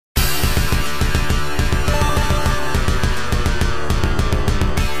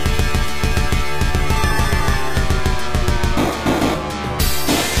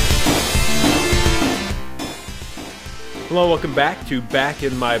Hello, welcome back to Back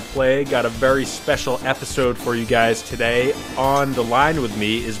in My Play. Got a very special episode for you guys today. On the line with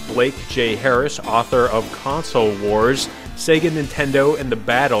me is Blake J. Harris, author of Console Wars, Sega, Nintendo, and the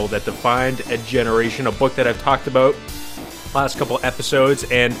Battle That Defined a Generation, a book that I've talked about last couple episodes,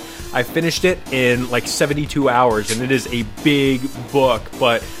 and I finished it in like 72 hours, and it is a big book.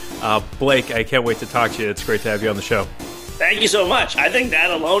 But Blake, I can't wait to talk to you. It's great to have you on the show. Thank you so much. I think that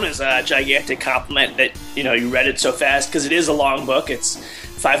alone is a gigantic compliment that, you read it so fast, because it is a long book. It's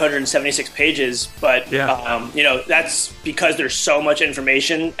 576 pages, but, that's because there's so much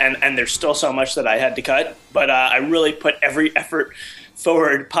information and there's still so much that I had to cut. But I really put every effort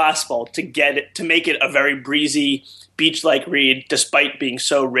forward possible to make it a very breezy, beach-like read, despite being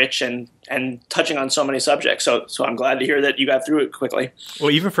so rich and touching on so many subjects. So I'm glad to hear that you got through it quickly.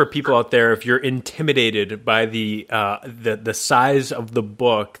 Well, even for people out there, if you're intimidated by the size of the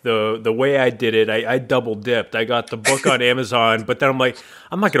book, the way I did it, I double dipped. I got the book on Amazon, but then I'm like,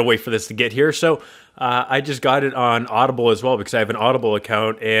 I'm not going to wait for this to get here. So I just got it on Audible as well, because I have an Audible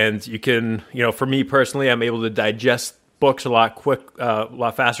account, and you can, for me personally, I'm able to digest books a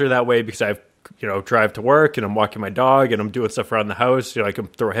lot faster that way, because I've drive to work and I'm walking my dog and I'm doing stuff around the house. I can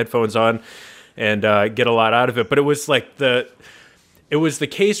throw headphones on and get a lot out of it. But it was like the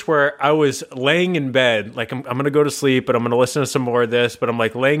case where I was laying in bed, like I'm going to go to sleep, but I'm going to listen to some more of this. But I'm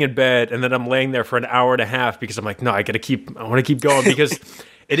like laying in bed, and then I'm laying there for an hour and a half, because I'm like, no, I want to keep going, because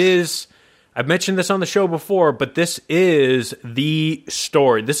it is. I've mentioned this on the show before, but this is the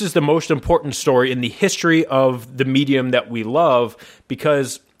story. This is the most important story in the history of the medium that we love,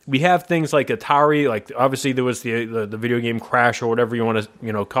 because we have things like Atari, like obviously there was the video game crash, or whatever you want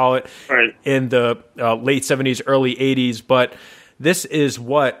to call it, right, in the late 70s, early 80s. But this is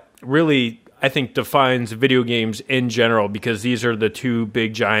what really, I think, defines video games in general, because these are the two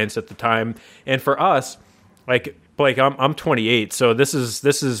big giants at the time. And for us, like Blake, I'm 28, so this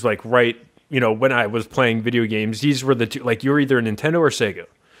is like right, when I was playing video games, these were the two. Like, you were either a Nintendo or Sega.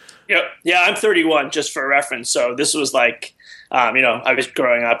 Yep. Yeah, I'm 31, just for reference. So this was like, I was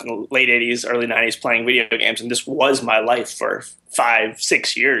growing up in the late 80s, early 90s playing video games, and this was my life for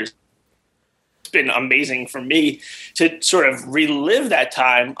 5-6 years. It's been amazing for me to sort of relive that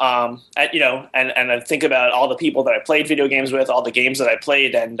time, and I think about all the people that I played video games with, all the games that I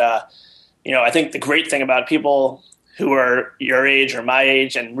played, and, I think the great thing about people who are your age or my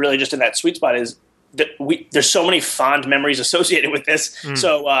age and really just in that sweet spot is that there's so many fond memories associated with this.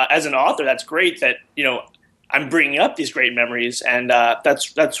 So as an author, that's great that, I'm bringing up these great memories. And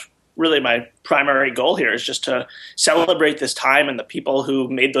that's really my primary goal here, is just to celebrate this time and the people who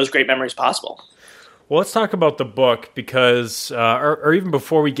made those great memories possible. Well, let's talk about the book, because, or even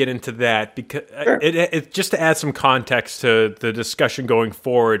before we get into that, because sure. it just to add some context to the discussion going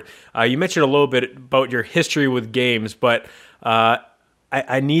forward, you mentioned a little bit about your history with games, but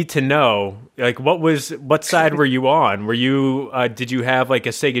I need to know, like, what side were you on? Were you, did you have like a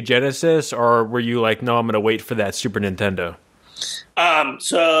Sega Genesis, or were you like, no, I'm going to wait for that Super Nintendo?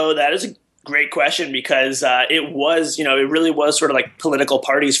 So that is a great question, because it was, it really was sort of like political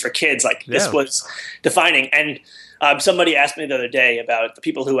parties for kids. Like, this was defining. And somebody asked me the other day about the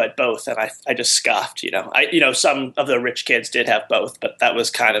people who had both, and I just scoffed. Some of the rich kids did have both, but that was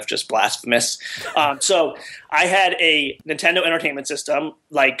kind of just blasphemous. So I had a Nintendo Entertainment System,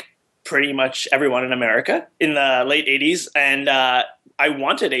 like pretty much everyone in America, in the late 80s, and I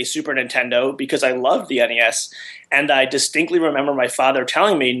wanted a Super Nintendo because I loved the NES. And I distinctly remember my father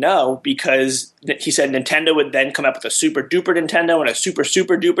telling me no, because he said Nintendo would then come up with a Super Duper Nintendo and a Super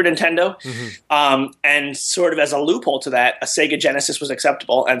Super Duper Nintendo. Mm-hmm. And sort of as a loophole to that, a Sega Genesis was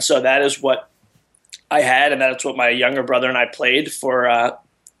acceptable. And so that is what I had, and that's what my younger brother and I played for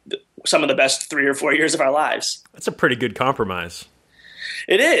some of the best 3 or 4 years of our lives. That's a pretty good compromise.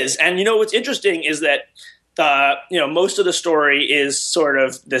 It is. And what's interesting is that most of the story is sort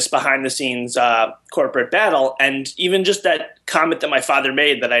of this behind-the-scenes corporate battle, and even just that comment that my father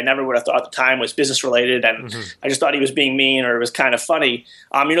made that I never would have thought at the time was business-related, and I just thought he was being mean, or it was kind of funny.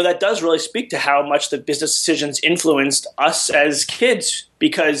 That does really speak to how much the business decisions influenced us as kids,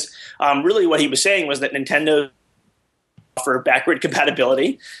 because really what he was saying was that Nintendo offer backward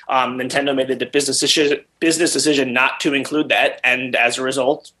compatibility. Nintendo made the business decision not to include that, and as a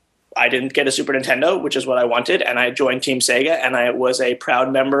result, I didn't get a Super Nintendo, which is what I wanted, and I joined Team Sega, and I was a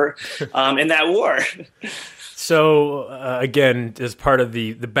proud member in that war. So, again, as part of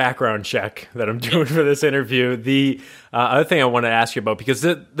the background check that I'm doing for this interview, the other thing I want to ask you about, because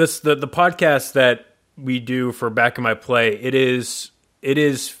the podcast that we do for Back in My Play, it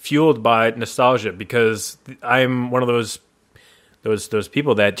is fueled by nostalgia, because I'm one of those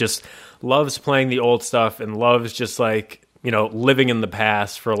people that just loves playing the old stuff and loves just like living in the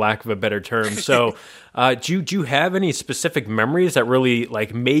past, for lack of a better term. So, do you have any specific memories that really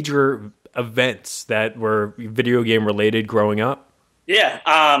like major events that were video game related growing up?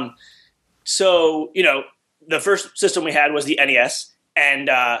 Yeah. So, the first system we had was the NES, and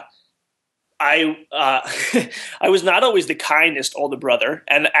I I was not always the kindest older brother,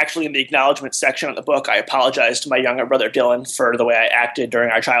 and actually in the acknowledgement section of the book, I apologized to my younger brother Dylan for the way I acted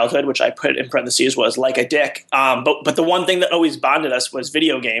during our childhood, which I put in parentheses was like a dick. But the one thing that always bonded us was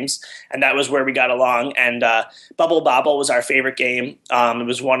video games, and that was where we got along. And Bubble Bobble was our favorite game. It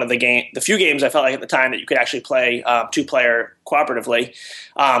was one of the few games I felt like at the time that you could actually play 2-player cooperatively.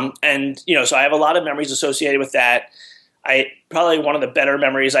 So I have a lot of memories associated with that. Probably one of the better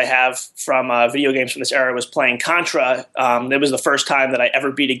memories I have from video games from this era was playing Contra. It was the first time that I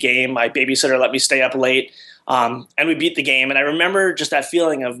ever beat a game. My babysitter let me stay up late, and we beat the game. And I remember just that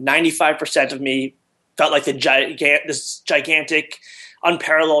feeling of 95% of me felt like this gigantic,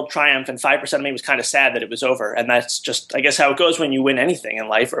 unparalleled triumph, and 5% of me was kind of sad that it was over. And that's just, I guess, how it goes when you win anything in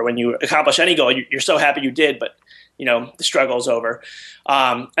life, or when you accomplish any goal. You're so happy you did, but the struggle's over.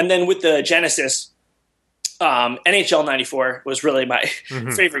 And then with the Genesis, NHL 94 was really my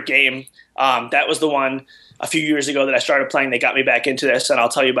favorite game. That was the one a few years ago that I started playing. They got me back into this, and I'll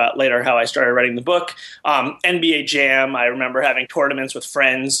tell you about later how I started writing the book. NBA Jam, I remember having tournaments with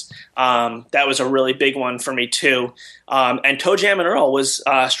friends. That was a really big one for me too. And Toe Jam and Earl was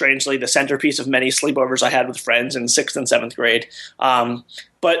strangely the centerpiece of many sleepovers I had with friends in 6th and 7th grade.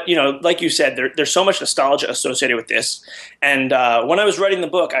 But, like you said, there's so much nostalgia associated with this. And when I was writing the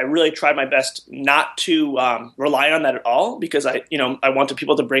book, I really tried my best not to rely on that at all, because I wanted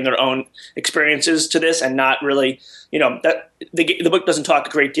people to bring their own experiences to this, and not really, that the book doesn't talk a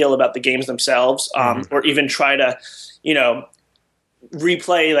great deal about the games themselves, or even try to,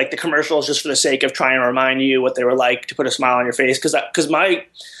 replay like the commercials just for the sake of trying to remind you what they were like to put a smile on your face. Because my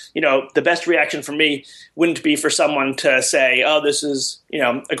the best reaction for me wouldn't be for someone to say, oh, this is,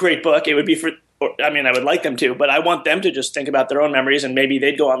 a great book. It would be I would like them to, but I want them to just think about their own memories, and maybe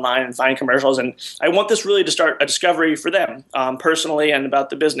they'd go online and find commercials. And I want this really to start a discovery for them, personally, and about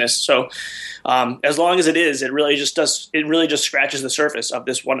the business. So as long as it is, it really just scratches the surface of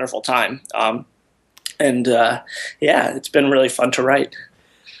this wonderful time. It's been really fun to write.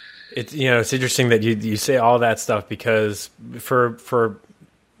 It's it's interesting that you say all that stuff, because for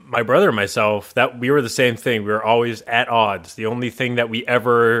my brother and myself, that we were the same thing. We were always at odds. The only thing that we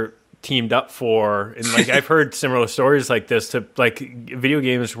ever teamed up for, and like I've heard similar stories like this, to like video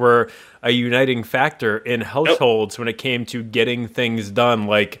games were a uniting factor in households when it came to getting things done.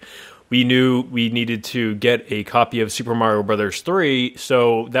 Like we knew we needed to get a copy of Super Mario Brothers 3,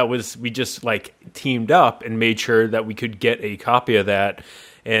 so we just like teamed up and made sure that we could get a copy of that.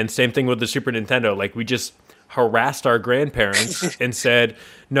 And same thing with the Super Nintendo. Like we just harassed our grandparents and said,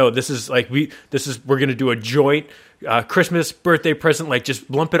 no, we're going to do a joint Christmas birthday present, like just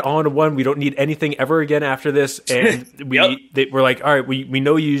lump it all into one. We don't need anything ever again after this. And we're like, all right, we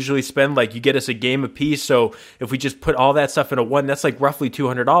know you usually spend, like, you get us a game a piece. So if we just put all that stuff into one, that's like roughly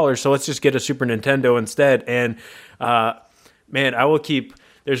 $200. So let's just get a Super Nintendo instead. And man, I will keep,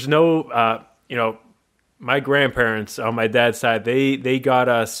 there's no, my grandparents on my dad's side, they got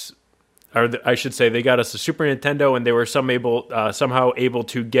us, or I should say, they got us a Super Nintendo, and they were somehow able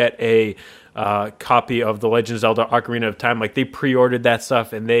to get a copy of The Legend of Zelda: Ocarina of Time. Like they pre-ordered that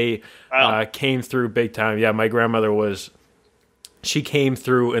stuff, and they came through big time. Yeah, my grandmother she came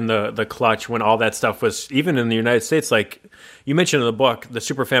through in the clutch when all that stuff was, even in the United States. Like you mentioned in the book, the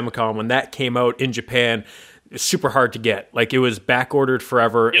Super Famicom, when that came out in Japan, it's super hard to get. Like it was back ordered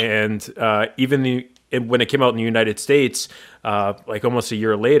forever, and even when it came out in the United States, like almost a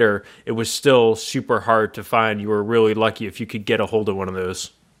year later, it was still super hard to find. You were really lucky if you could get a hold of one of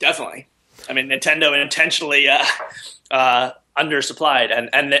those. Definitely. I mean, Nintendo intentionally undersupplied,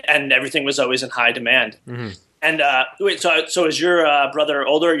 and everything was always in high demand. Mm-hmm. And wait, so is your brother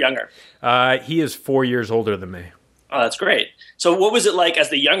older or younger? He is 4 years older than me. Oh, that's great. So what was it like as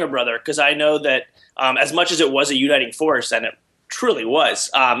the younger brother? Because I know that as much as it was a uniting force, and it truly was,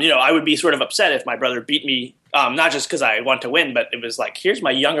 I would be sort of upset if my brother beat me, not just because I want to win, but it was like, here's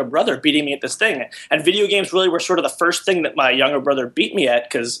my younger brother beating me at this thing. And video games really were sort of the first thing that my younger brother beat me at,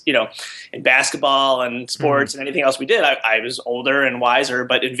 because, in basketball and sports and anything else we did, I was older and wiser,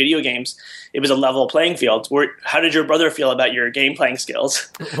 but in video games, it was a level playing field. How did your brother feel about your game playing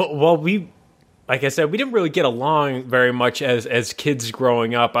skills? Well, like I said, we didn't really get along very much as kids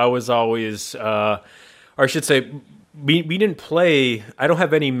growing up. I was always, or I should say, we didn't play. I don't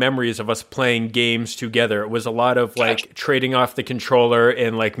have any memories of us playing games together. It was a lot of like trading off the controller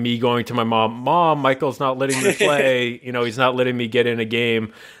and like me going to my mom, Michael's not letting me play. He's not letting me get in a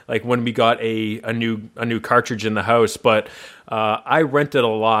game. Like when we got a new cartridge in the house, but I rented a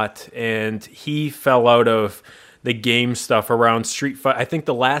lot, and he fell out of the game stuff around Street Fighter. I think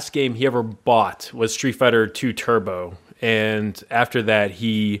the last game he ever bought was Street Fighter 2 Turbo, and after that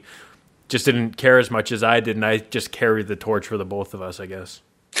he just didn't care as much as I did, and I just carried the torch for the both of us, I guess.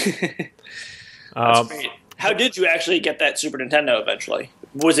 That's great. How did you actually get that Super Nintendo eventually?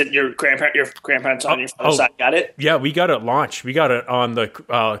 Was it your grandparents on your father's side got it? Yeah, we got it at launch. We got it on the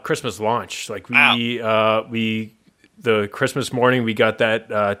Christmas launch. Like the Christmas morning, we got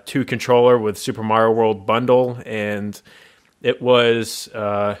that 2 controller with Super Mario World bundle, and it was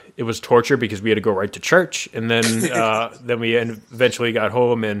torture because we had to go right to church, and then then we eventually got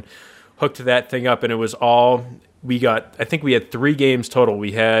home and hooked that thing up, and it was all we got. I think we had 3 games total.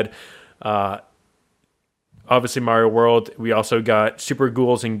 We had obviously Mario World. We also got Super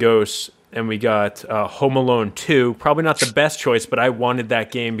Ghouls and Ghosts, and we got Home Alone 2. Probably not the best choice, but I wanted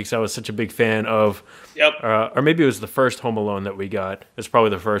that game because I was such a big fan of. Yep. Or maybe it was the first Home Alone that we got. It was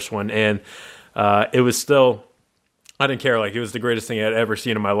probably the first one, and it was still. I didn't care. Like, it was the greatest thing I'd ever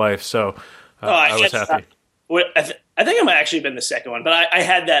seen in my life. So I was happy. I think it might actually have been the second one, but I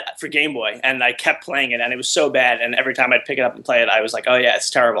had that for Game Boy, and I kept playing it, and it was so bad. And every time I'd pick it up and play it, I was like, "Oh yeah, it's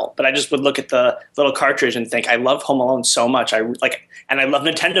terrible." But I just would look at the little cartridge and think, "I love Home Alone so much. And I love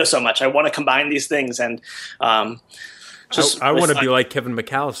Nintendo so much. I want to combine these things." And I want to be like Kevin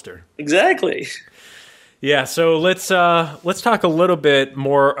McAllister. Exactly. Yeah, so let's talk a little bit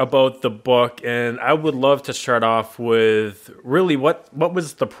more about the book, and I would love to start off with really what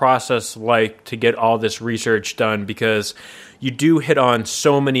was the process like to get all this research done, because you do hit on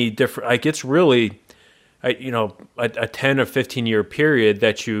so many different, like it's really a 10 or 15 year period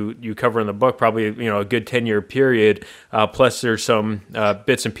that you cover in the book, probably a good 10-year period, plus there's some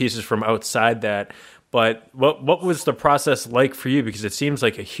bits and pieces from outside that. But what was the process like for you? Because it seems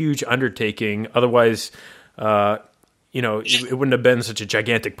like a huge undertaking. Otherwise, it wouldn't have been such a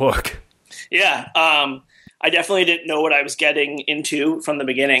gigantic book. Yeah, I definitely didn't know what I was getting into from the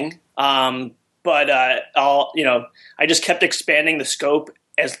beginning. But I just kept expanding the scope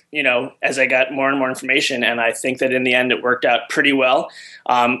as I got more and more information, and I think that in the end it worked out pretty well.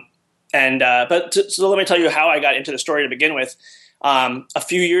 So let me tell you how I got into the story to begin with. A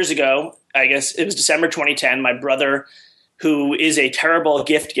few years ago, I guess it was December 2010, my brother, who is a terrible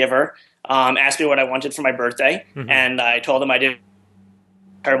gift giver, asked me what I wanted for my birthday. Mm-hmm. And I told him I did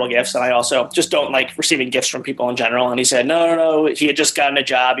terrible gifts, and I also just don't like receiving gifts from people in general. And he said, no. He had just gotten a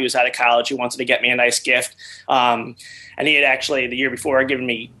job. He was out of college. He wanted to get me a nice gift. And he had actually, the year before, given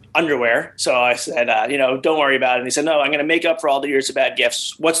me underwear. So I said, don't worry about it. And he said, no, I'm going to make up for all the years of bad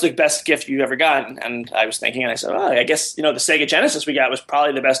gifts. What's the best gift you've ever gotten? And I was thinking, and I said, I guess, the Sega Genesis we got was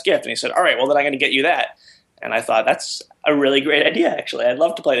probably the best gift. And he said, all right, well, then I'm going to get you that. And I thought, that's a really great idea, actually. I'd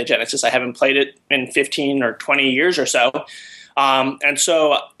love to play the Genesis. I haven't played it in 15 or 20 years or so. And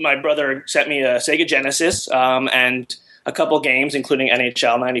so my brother sent me a Sega Genesis and a couple games, including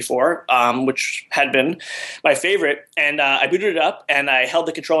NHL 94, which had been my favorite. And I booted it up, and I held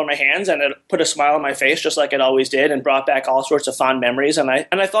the controller in my hands, and it put a smile on my face, just like it always did, and brought back all sorts of fond memories. And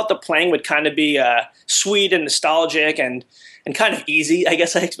I thought the playing would kind of be sweet and nostalgic and kind of easy, I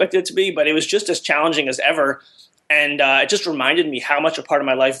guess I expected it to be, but it was just as challenging as ever. And it just reminded me how much a part of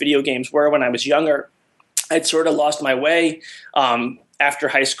my life video games were when I was younger. I'd sort of lost my way after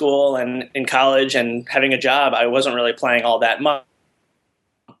high school and in college and having a job. I wasn't really playing all that much.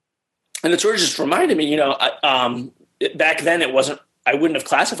 And it sort of just reminded me, back then I wouldn't have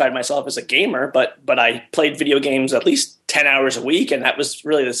classified myself as a gamer, but I played video games at least 10 hours a week, and that was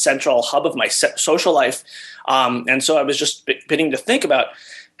really the central hub of my social life. And so I was just beginning to think about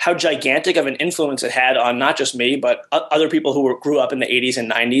how gigantic of an influence it had on not just me, but other people who grew up in the 80s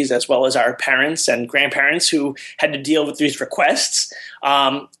and 90s, as well as our parents and grandparents who had to deal with these requests.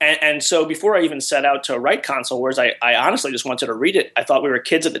 And so before I even set out to write Console Wars, I honestly just wanted to read it. I thought we were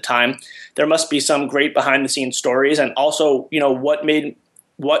kids at the time. There must be some great behind-the-scenes stories, and also,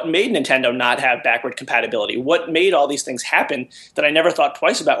 what made Nintendo not have backward compatibility? What made all these things happen that I never thought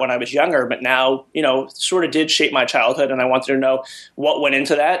twice about when I was younger, but now, sort of did shape my childhood, and I wanted to know what went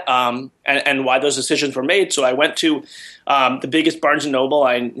into that and why those decisions were made. So I went to the biggest Barnes & Noble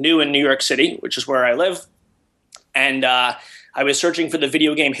I knew in New York City, which is where I live, and I was searching for the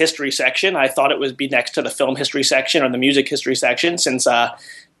video game history section. I thought it would be next to the film history section or the music history section, since the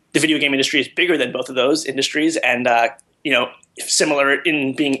video game industry is bigger than both of those industries, and similar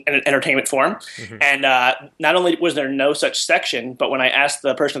in being an entertainment forum. Mm-hmm. And not only was there no such section, but when I asked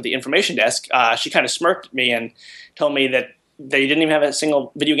the person at the information desk, she kind of smirked at me and told me that they didn't even have a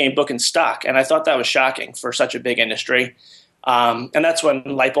single video game book in stock. And I thought that was shocking for such a big industry. And that's when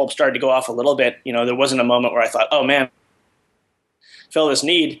light bulbs started to go off a little bit. There wasn't a moment where I thought, oh man, fill this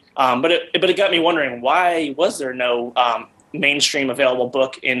need. But it got me wondering, why was there no mainstream available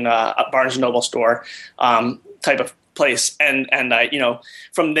book in a Barnes & Noble store type of place? And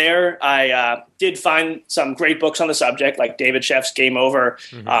from there, I did find some great books on the subject, like David Sheff's Game Over,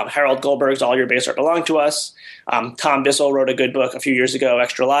 mm-hmm. Harold Goldberg's All Your Base Art Belong to Us. Tom Bissell wrote a good book a few years ago,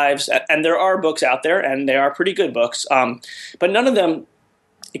 Extra Lives. And there are books out there, and they are pretty good books. But none of them,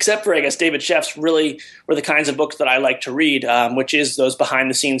 except for, I guess, David Sheff's, really were the kinds of books that I like to read, which is those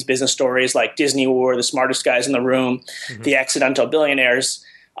behind-the-scenes business stories like Disney War, The Smartest Guys in the Room, mm-hmm. The Accidental Billionaires.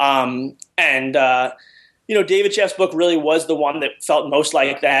 David Sheff's book really was the one that felt most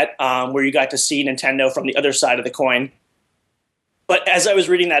like that, where you got to see Nintendo from the other side of the coin. But as I was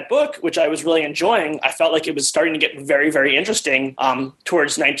reading that book, which I was really enjoying, I felt like it was starting to get very, very interesting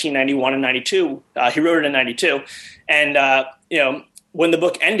towards 1991 and 92. He wrote it in 92. And, when the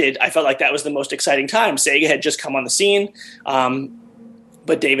book ended, I felt like that was the most exciting time. Sega had just come on the scene.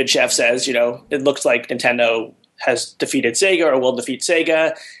 But David Sheff says, it looks like Nintendo has defeated Sega or will defeat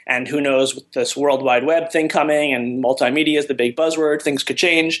Sega. And who knows, with this World Wide Web thing coming and multimedia is the big buzzword, things could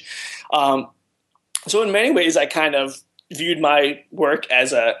change. So in many ways, I kind of viewed my work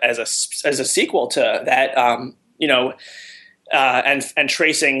as a sequel to that, and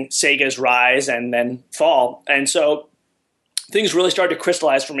tracing Sega's rise and then fall. And so things really started to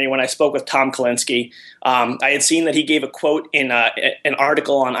crystallize for me when I spoke with Tom Kalinske. I had seen that he gave a quote in an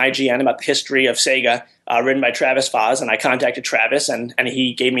article on IGN about the history of Sega, written by Travis Foz, and I contacted Travis, and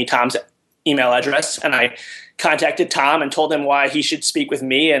he gave me Tom's email address, and I contacted Tom and told him why he should speak with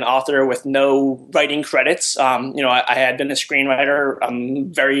me, an author with no writing credits. I had been a screenwriter,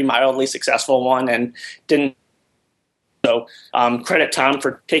 very mildly successful one, and didn't. So credit Tom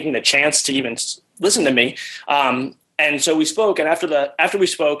for taking the chance to even listen to me. And so we spoke, and after we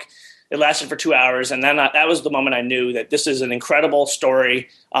spoke, it lasted for 2 hours, and then that was the moment I knew that this is an incredible story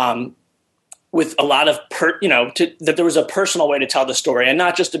with a lot of that there was a personal way to tell the story, and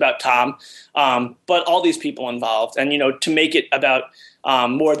not just about Tom, but all these people involved, and to make it about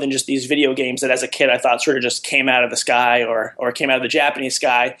more than just these video games that as a kid I thought sort of just came out of the sky or came out of the Japanese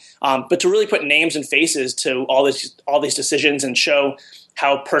sky, but to really put names and faces to all these decisions and show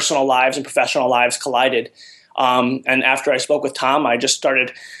how personal lives and professional lives collided. And after I spoke with Tom, I just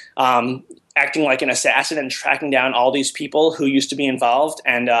started acting like an assassin and tracking down all these people who used to be involved.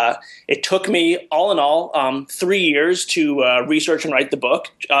 And it took me, all in all, 3 years to research and write the book.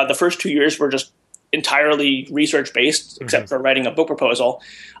 The first 2 years were just entirely research-based, mm-hmm. except for writing a book proposal.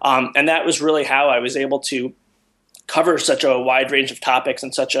 And that was really how I was able to cover such a wide range of topics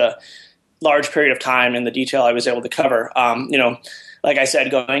in such a large period of time in the detail I was able to cover. Like I said,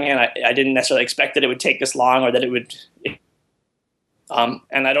 going in, I didn't necessarily expect that it would take this long or that it would.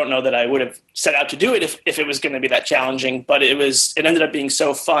 And I don't know that I would have set out to do it if it was going to be that challenging, but it ended up being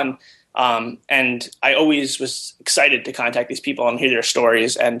so fun. And I always was excited to contact these people and hear their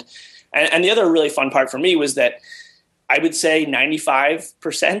stories. And the other really fun part for me was that I would say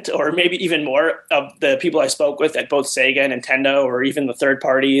 95% or maybe even more of the people I spoke with at both Sega and Nintendo, or even the third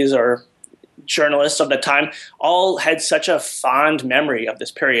parties or journalists of the time, all had such a fond memory of this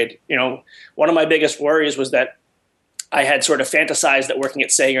period. One of my biggest worries was that I had sort of fantasized that working at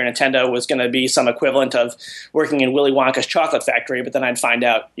Sega or Nintendo was going to be some equivalent of working in Willy Wonka's chocolate factory, but then I'd find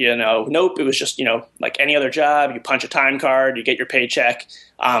out, nope, it was just, like any other job. You punch a time card, you get your paycheck.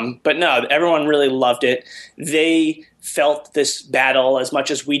 But no, everyone really loved it. They felt this battle as much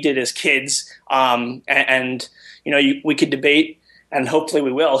as we did as kids. We could debate, and hopefully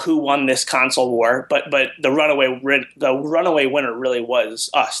we will, who won this console war. But the runaway winner really was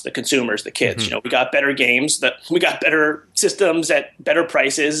us, the consumers, the kids. Mm-hmm. We got better games, we got better systems at better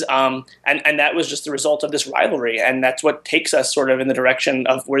prices, and that was just the result of this rivalry. And that's what takes us sort of in the direction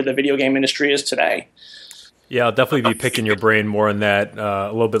of where the video game industry is today. Yeah, I'll definitely be picking your brain more on that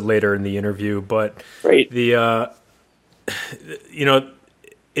a little bit later in the interview. But great.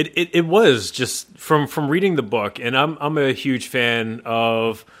 It was just from reading the book, and I'm a huge fan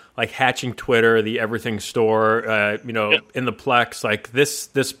of like Hatching Twitter, the Everything Store, yep. In the Plex, like this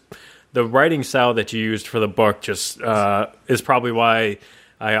the writing style that you used for the book just is probably why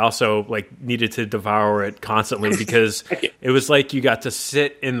I also needed to devour it constantly, because it was like you got to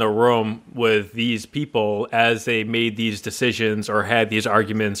sit in the room with these people as they made these decisions or had these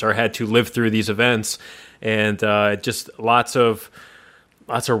arguments or had to live through these events. and just lots of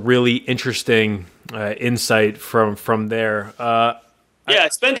really interesting insight from there. I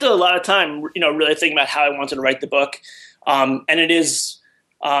spent a lot of time, really thinking about how I wanted to write the book. And it is,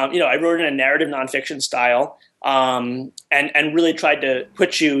 I wrote in a narrative nonfiction style, and really tried to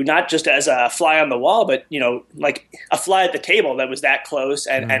put you not just as a fly on the wall, but, like a fly at the table that was that close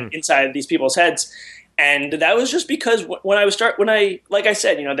and inside these people's heads. And that was just because like I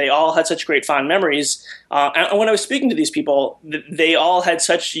said, they all had such great fond memories. And when I was speaking to these people, they all had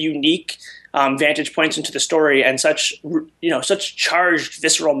such unique vantage points into the story and such charged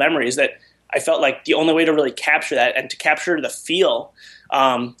visceral memories that I felt like the only way to really capture that and to capture the feel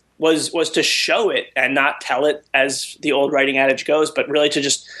was to show it and not tell it, as the old writing adage goes, but really to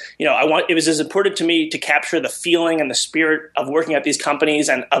just, it was as important to me to capture the feeling and the spirit of working at these companies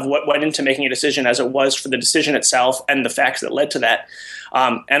and of what went into making a decision as it was for the decision itself and the facts that led to that.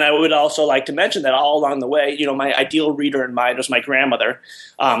 And I would also like to mention that all along the way, my ideal reader in mind was my grandmother,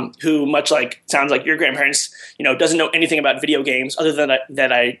 who sounds like your grandparents, doesn't know anything about video games other than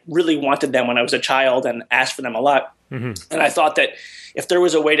that I really wanted them when I was a child and asked for them a lot. Mm-hmm. And I thought that if there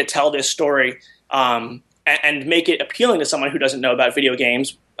was a way to tell this story and make it appealing to someone who doesn't know about video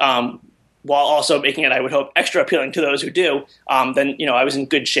games, while also making it, I would hope, extra appealing to those who do, then I was in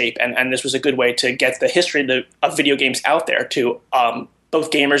good shape. And this was a good way to get the history of video games out there to both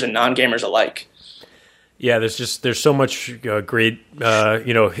gamers and non-gamers alike. Yeah, there's so much great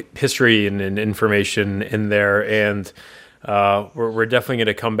history and information in there, and we're definitely going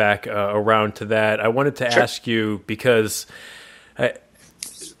to come back around to that. I wanted to ask you, because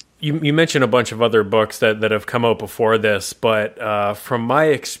you mentioned a bunch of other books that have come out before this, but from my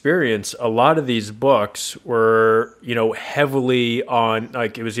experience, a lot of these books were heavily on,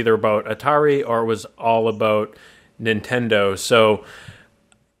 like, it was either about Atari or it was all about Nintendo. So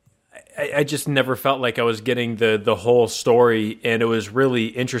I just never felt like I was getting the whole story, and it was really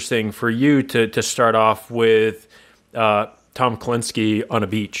interesting for you to start off with Tom Kalinske on a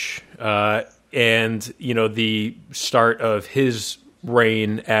beach, and the start of his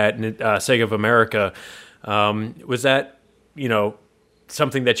reign at Sega of America. Was that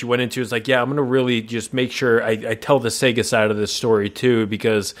something that you went into? Is like, yeah, I'm going to really just make sure I tell the Sega side of this story too,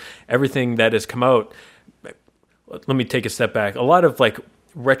 because everything that has come out. Let me take a step back. A lot of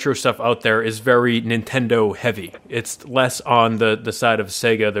retro stuff out there is very Nintendo heavy. It's less on the side of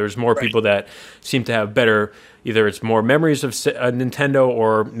Sega. There's more people that seem to have better, either it's more memories of Nintendo,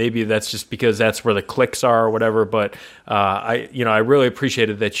 or maybe that's just because that's where the clicks are or whatever. But I really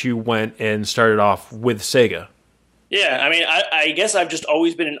appreciated that you went and started off with Sega. Yeah, I mean, I guess I've just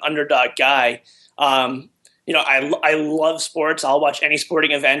always been an underdog guy. I love sports. I'll watch any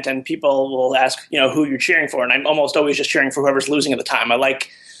sporting event, and people will ask, who you're cheering for, and I'm almost always just cheering for whoever's losing at the time. I like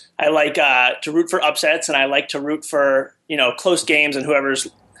to root for upsets, and I like to root for close games and whoever's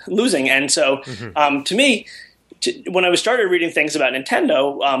losing. And so, to me, when I started reading things about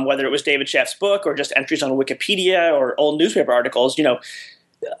Nintendo, whether it was David Sheff's book or just entries on Wikipedia or old newspaper articles,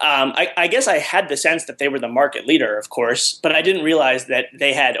 I guess I had the sense that they were the market leader, of course, but I didn't realize that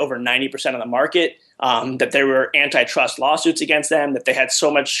they had over 90% of the market. That there were antitrust lawsuits against them, that they had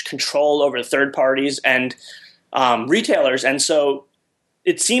so much control over third parties and retailers. And so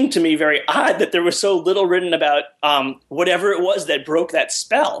it seemed to me very odd that there was so little written about whatever it was that broke that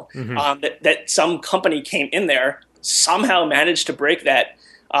spell, that some company came in there, somehow managed to break that,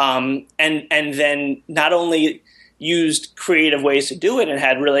 and then not only used creative ways to do it and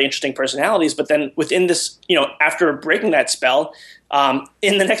had really interesting personalities, but then within this, after breaking that spell,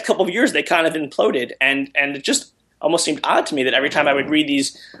 in the next couple of years, they kind of imploded. And it just almost seemed odd to me that every time I would read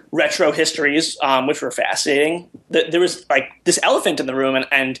these retro histories, which were fascinating, there was this elephant in the room.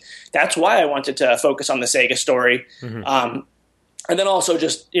 And that's why I wanted to focus on the Sega story. And then also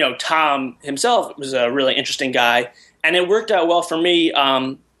just, Tom himself was a really interesting guy. And it worked out well for me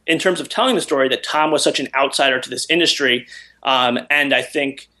in terms of telling the story, that Tom was such an outsider to this industry. And I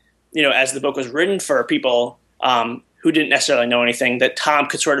think, as the book was written for people who didn't necessarily know anything, that Tom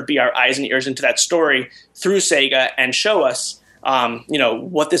could sort of be our eyes and ears into that story through Sega and show us,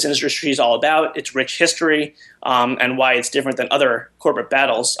 what this industry is all about, its rich history, and why it's different than other corporate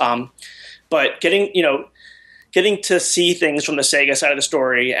battles. But getting to see things from the Sega side of the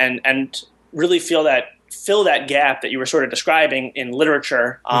story and really fill that gap that you were sort of describing in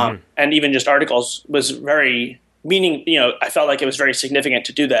literature, and even just articles was very I felt like it was very significant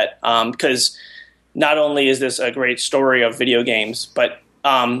to do that, because not only is this a great story of video games, but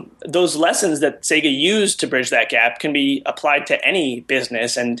those lessons that Sega used to bridge that gap can be applied to any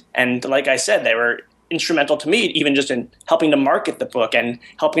business. And like I said, they were instrumental to me, even just in helping to market the book and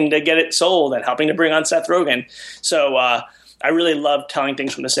helping to get it sold and helping to bring on Seth Rogen. So I really love telling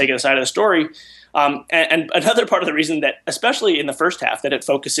things from the Sega side of the story. And another part of the reason that, especially in the first half, that it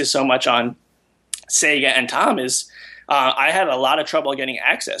focuses so much on Sega and Tom is I had a lot of trouble getting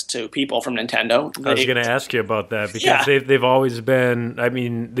access to people from Nintendo. I was going to ask you about that because they've always been, I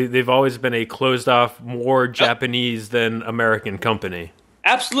mean, they've always been a closed off, more Japanese than American company.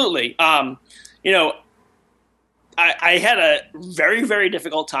 Absolutely. You know, I had a very, very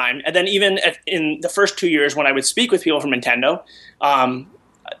difficult time. And then even in the first 2 years when I would speak with people from Nintendo,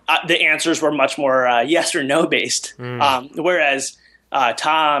 the answers were much more yes or no based. Whereas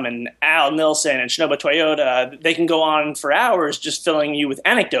Tom and Al Nilsson and Shinobu Toyota, they can go on for hours just filling you with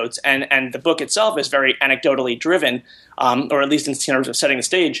anecdotes. And the book itself is very anecdotally driven, or at least in terms of setting the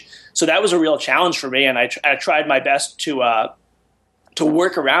stage. So that was a real challenge for me. And I tried my best to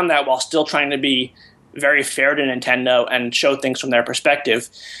work around that while still trying to be very fair to Nintendo and show things from their perspective.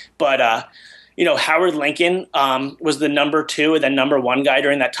 But, you know, Howard Lincoln was the number 2 and then number 1 guy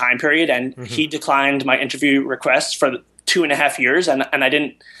during that time period. And he declined my interview requests for 2.5 years. And I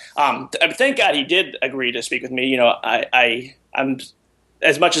didn't, thank God he did agree to speak with me. You know, I'm,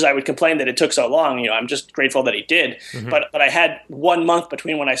 as much as I would complain that it took so long, you know, I'm just grateful that he did. But I had 1 month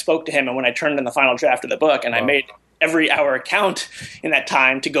between when I spoke to him and when I turned in the final draft of the book. And I made every hour count in that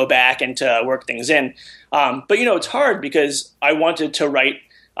time to go back and to work things in. But, you know, it's hard because I wanted to write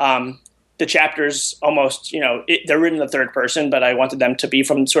the chapters almost, you know, they're written in the third person, but I wanted them to be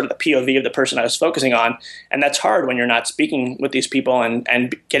from sort of the POV of the person I was focusing on. And that's hard when you're not speaking with these people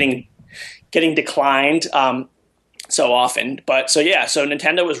and getting declined so often. But so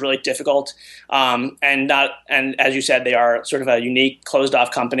Nintendo was really difficult. And as you said, they are sort of a unique closed off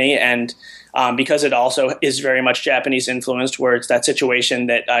company. And because it also is very much Japanese influenced, where it's that situation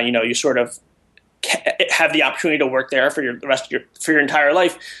that, you know, you sort of have the opportunity to work there for your entire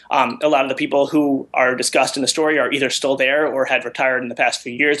life. A lot of the people who are discussed in the story are either still there or had retired in the past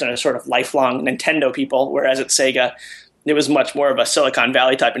few years and are sort of lifelong Nintendo people. Whereas at Sega, it was much more of a Silicon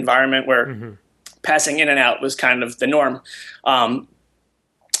Valley type environment where passing in and out was kind of the norm.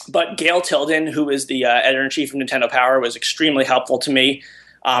 But Gail Tilden, who is the editor-in-chief of Nintendo Power, was extremely helpful to me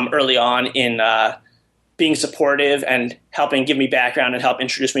early on in being supportive and helping give me background and help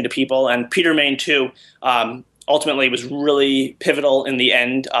introduce me to people. And Peter Main, too, ultimately was really pivotal in the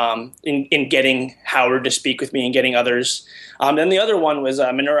end in getting Howard to speak with me and getting others. Then the other one was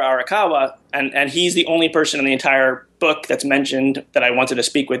Minoru Arakawa, and he's the only person in the entire book that's mentioned that I wanted to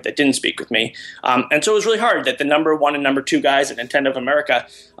speak with that didn't speak with me. And so it was really hard that the number 1 and number 2 guys at Nintendo of America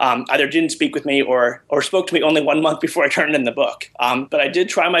either didn't speak with me or spoke to me only 1 month before I turned in the book. But I did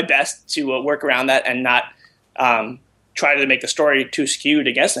try my best to work around that and not try to make the story too skewed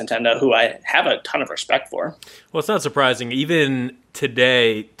against Nintendo, who I have a ton of respect for. Well, it's not surprising. Even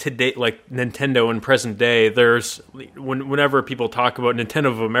today, like Nintendo in present day, there's whenever people talk about Nintendo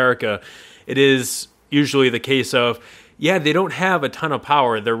of America, it is usually the case of, they don't have a ton of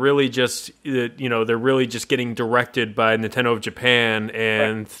power. They're really just, they're really just getting directed by Nintendo of Japan,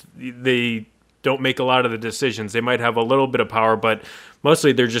 and they don't make a lot of the decisions. They might have a little bit of power, but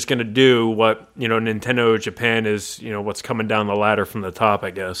mostly they're just going to do what, Nintendo Japan is, what's coming down the ladder from the top, I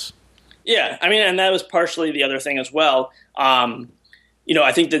guess. Yeah, I mean, and that was partially the other thing as well.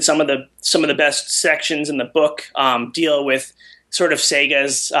 I think that some of the best sections in the book deal with sort of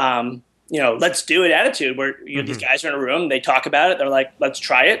Sega's, let's do it attitude, where these guys are in a room, they talk about it, they're like, let's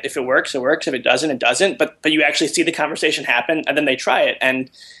try it. If it works, it works. If it doesn't, it doesn't. But you actually see the conversation happen, and then they try it. And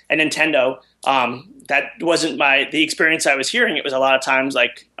Nintendo, that wasn't the experience I was hearing. It was a lot of times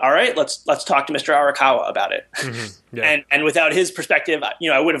like, all right, let's talk to Mr. Arakawa about it. And without his perspective,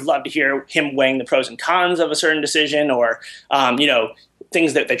 I would have loved to hear him weighing the pros and cons of a certain decision, or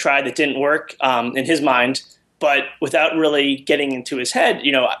things that they tried that didn't work in his mind. But without really getting into his head,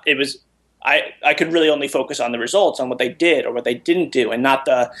 it was. I could really only focus on the results, on what they did or what they didn't do, and not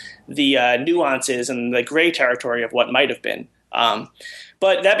the nuances and the gray territory of what might have been.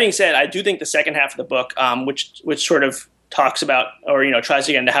 But that being said, I do think the second half of the book, which sort of talks about, or tries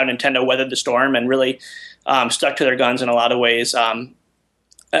to get into how Nintendo weathered the storm and really stuck to their guns in a lot of ways. I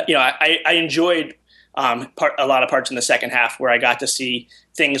enjoyed a lot of parts in the second half where I got to see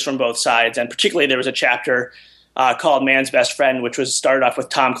things from both sides, and particularly there was a chapter called Man's Best Friend, which was started off with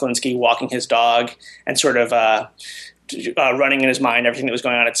Tom Kalinske walking his dog and sort of running in his mind everything that was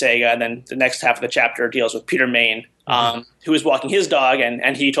going on at Sega. And then the next half of the chapter deals with Peter Main, who was walking his dog.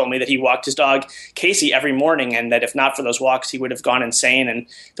 And he told me that he walked his dog, Casey, every morning, and that if not for those walks, he would have gone insane. And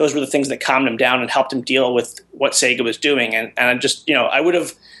those were the things that calmed him down and helped him deal with what Sega was doing. And I just, I would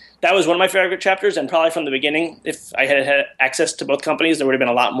have that was one of my favorite chapters, and probably from the beginning, if I had access to both companies, there would have been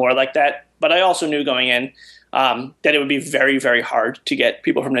a lot more like that. But I also knew going in that it would be very, very hard to get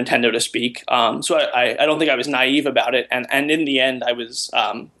people from Nintendo to speak. So I don't think I was naive about it. And in the end, I was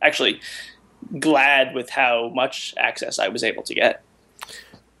actually glad with how much access I was able to get.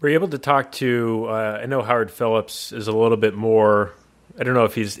 Were you able to talk to, I know Howard Phillips is a little bit more, I don't know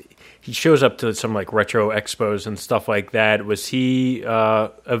if he shows up to some like retro expos and stuff like that. Was he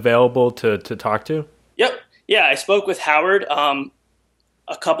available to talk to? Yep. Yeah, I spoke with Howard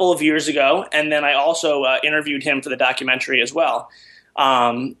a couple of years ago, and then I also interviewed him for the documentary as well.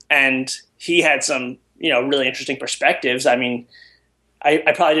 And he had some, really interesting perspectives. I mean,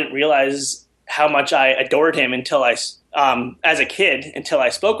 I probably didn't realize how much I adored him until as a kid, until I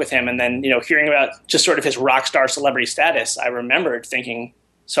spoke with him. And then, hearing about just sort of his rock star celebrity status, I remembered thinking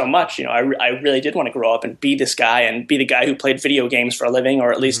so much, I really did want to grow up and be this guy and be the guy who played video games for a living,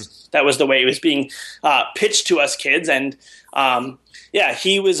 or at least that was the way it was being pitched to us kids. And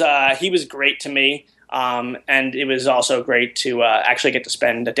he was great to me. And it was also great to actually get to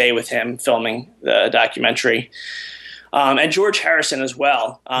spend a day with him filming the documentary. And George Harrison as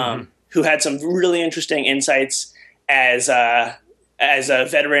well, who had some really interesting insights as a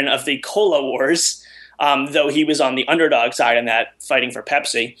veteran of the Cola Wars. Though he was on the underdog side in that, fighting for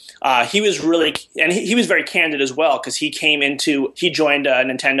Pepsi, he was really, and he was very candid as well, because he joined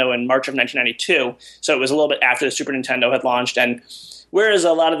Nintendo in March of 1992, so it was a little bit after the Super Nintendo had launched. And whereas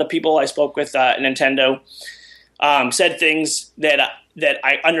a lot of the people I spoke with at Nintendo said things that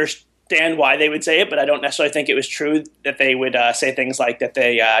I understand why they would say it, but I don't necessarily think it was true that they would say things like that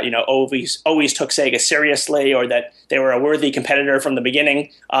they always took Sega seriously, or that they were a worthy competitor from the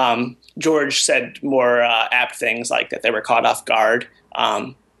beginning. George said more apt things like that they were caught off guard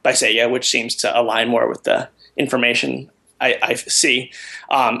by Sega, which seems to align more with the information I see.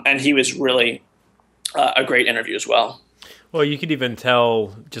 And he was really a great interview as well. Well, you could even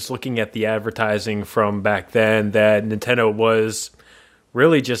tell just looking at the advertising from back then that Nintendo was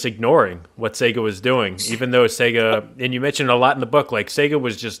really just ignoring what Sega was doing, even though Sega, and you mentioned a lot in the book, like Sega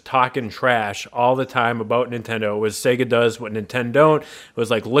was just talking trash all the time about Nintendo. It was Sega does what Nintendo don't. It was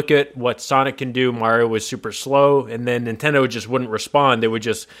like, look at what Sonic can do. Mario was super slow. And then Nintendo just wouldn't respond. They would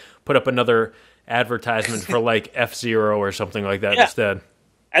just put up another advertisement for like F-Zero or something like that instead.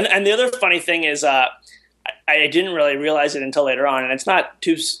 And the other funny thing is, I didn't really realize it until later on, and it's not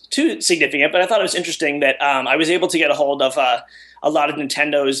too significant, but I thought it was interesting that I was able to get a hold of a lot of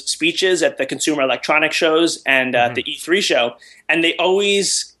Nintendo's speeches at the Consumer Electronics shows and the E3 show, and they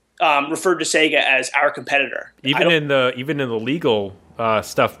always referred to Sega as our competitor. Even in the legal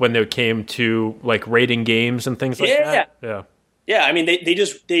stuff when they came to like rating games and things like that. Yeah. I mean, to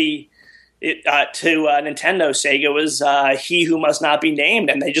Nintendo, Sega was he who must not be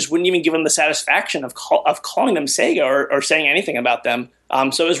named, and they just wouldn't even give them the satisfaction of calling them Sega or saying anything about them.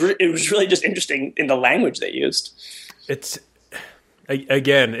 So it was really just interesting in the language they used. It's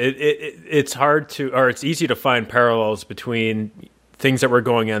hard to, or it's easy to find parallels between things that were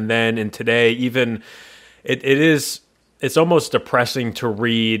going on then and today. Even it's almost depressing to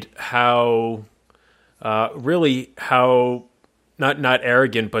read how not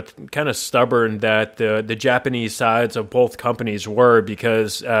arrogant, but kind of stubborn that the Japanese sides of both companies were,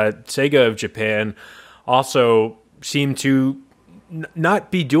 because Sega of Japan also seemed to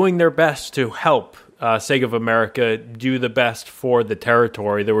not be doing their best to help Sega of America do the best for the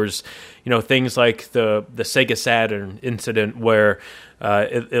territory. There was, things like the Sega Saturn incident where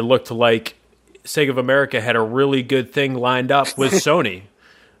it looked like Sega of America had a really good thing lined up with Sony.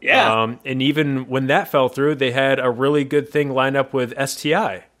 Yeah. And even when that fell through, they had a really good thing lined up with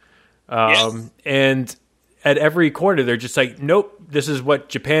STI. And at every corner, they're just like, nope, this is what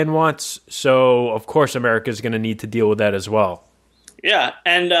Japan wants. So, of course, America is going to need to deal with that as well. Yeah.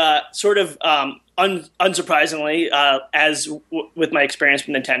 And unsurprisingly, with my experience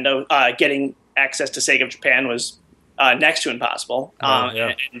with Nintendo, getting access to Sega of Japan was next to impossible.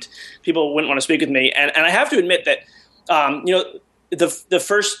 And people wouldn't want to speak with me. And I have to admit that, the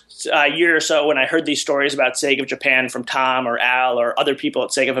first year or so when I heard these stories about Sega of Japan from Tom or Al or other people at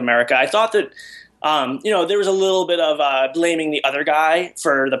Sega of America, I thought that, there was a little bit of blaming the other guy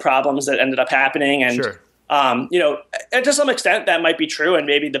for the problems that ended up happening. And, sure. And to some extent that might be true. And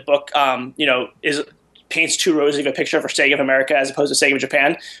maybe the book, paints too rosy of a picture for Sega of America as opposed to Sega of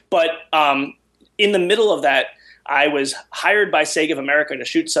Japan. But in the middle of that, I was hired by Sega of America to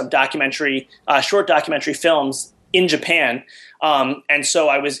shoot some short documentary films in Japan. And so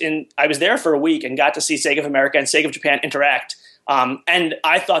I was there for a week and got to see Sega of America and Sega of Japan interact. And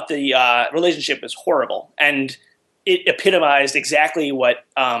I thought the relationship was horrible, and it epitomized exactly what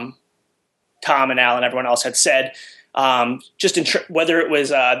Tom and Al and everyone else had said. Just whether it was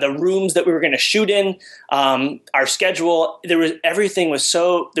the rooms that we were going to shoot in, our schedule, there was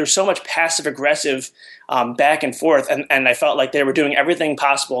so much passive aggressive back and forth, and I felt like they were doing everything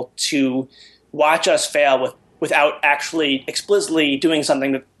possible to watch us fail without actually explicitly doing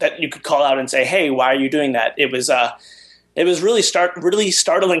something that you could call out and say, "Hey, why are you doing that?" It was really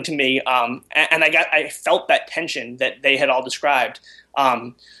startling to me, and I felt that tension that they had all described,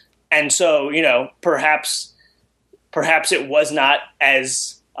 and so perhaps it was not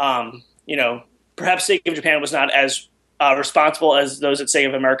as perhaps Sega of Japan was not as responsible as those at Sega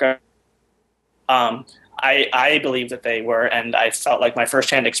of America. I believe that they were, and I felt like my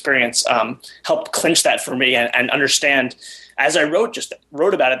firsthand experience helped clinch that for me and understand as I wrote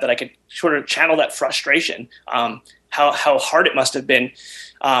about it that I could sort of channel that frustration. How hard it must have been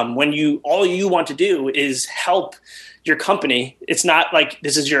when all you want to do is help your company. It's not like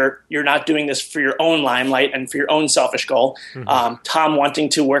you're not doing this for your own limelight and for your own selfish goal. Mm-hmm. Tom wanting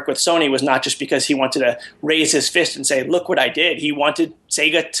to work with Sony was not just because he wanted to raise his fist and say, "Look what I did." He wanted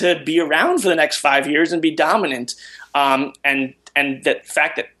Sega to be around for the next 5 years and be dominant. And that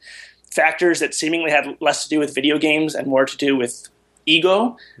fact that factors that seemingly had less to do with video games and more to do with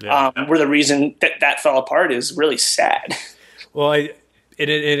ego were the reason that fell apart is really sad. Well,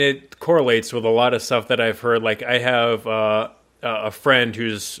 it correlates with a lot of stuff that I've heard. Like I have a friend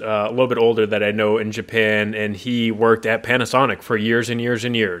who's a little bit older that I know in Japan, and he worked at Panasonic for years and years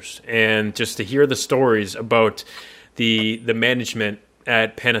and years. And just to hear the stories about the management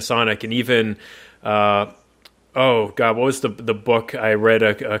at Panasonic, and even what was the book I read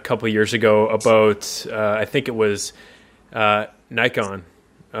a couple of years ago about? I think it was Nikon,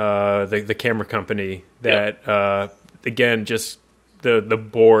 the camera company that again just. The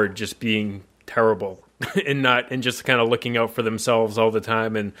board just being terrible and just kind of looking out for themselves all the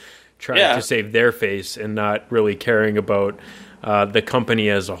time and trying to save their face and not really caring about the company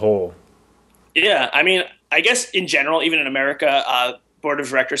as a whole. Yeah, I mean, I guess in general, even in America, board of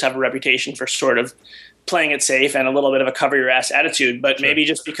directors have a reputation for sort of playing it safe and a little bit of a cover your ass attitude. But maybe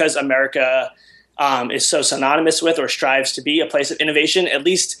just because America is so synonymous with or strives to be a place of innovation, at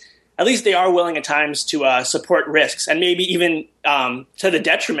least they are willing at times to support risks, and maybe even to the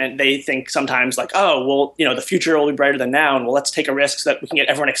detriment. They think sometimes like, oh, well, the future will be brighter than now, and let's take a risk so that we can get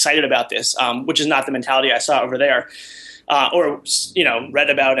everyone excited about this, which is not the mentality I saw over there, or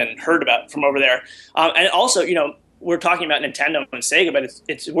read about and heard about from over there. And also, we're talking about Nintendo and Sega, but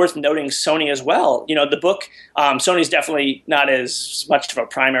it's worth noting Sony as well. The book, Sony's definitely not as much of a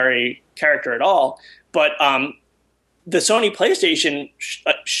primary character at all, but the Sony PlayStation,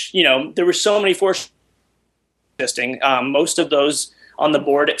 there were so many forces existing. Most of those on the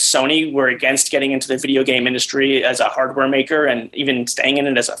board at Sony were against getting into the video game industry as a hardware maker and even staying in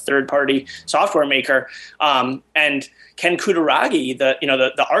it as a third-party software maker. And Ken Kutaragi,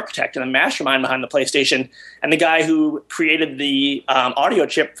 the architect and the mastermind behind the PlayStation, and the guy who created the audio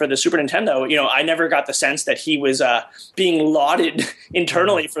chip for the Super Nintendo, I never got the sense that he was being lauded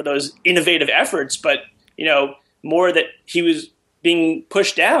internally for those innovative efforts, but more that he was being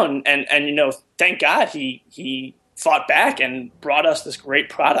pushed down, and thank God he fought back and brought us this great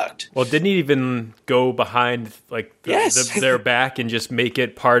product. Well, didn't he even go behind their back and just make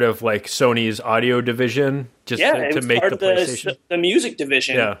it part of like Sony's audio division, just to make the PlayStation? The music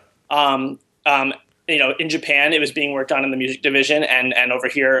division. Yeah. In Japan, it was being worked on in the music division, and over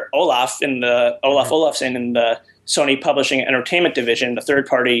here, Olafsson in the Sony Publishing Entertainment division, the third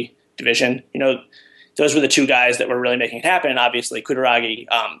party division. Those were the two guys that were really making it happen. And obviously, Kutaragi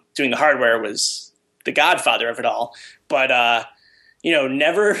doing the hardware was the godfather of it all. But,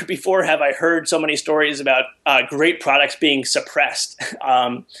 never before have I heard so many stories about great products being suppressed.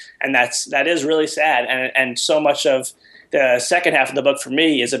 And that is really sad. And so much of the second half of the book for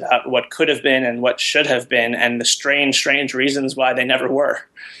me is about what could have been and what should have been and the strange reasons why they never were.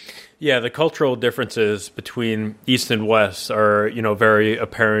 Yeah, the cultural differences between East and West are, very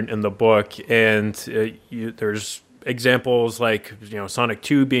apparent in the book. And there's examples like, Sonic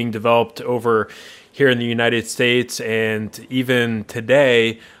 2 being developed over here in the United States, and even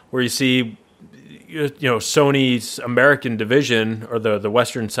today where you see, Sony's American division or the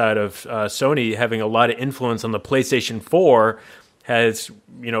Western side of Sony having a lot of influence on the PlayStation 4 has,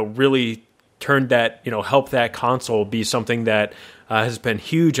 really turned that, helped that console be something that has been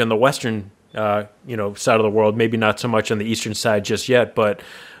huge on the Western, side of the world. Maybe not so much on the Eastern side just yet, but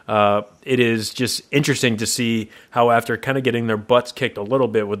it is just interesting to see how after kind of getting their butts kicked a little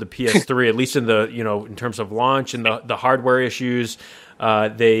bit with the PS3, at least in the, in terms of launch and the hardware issues,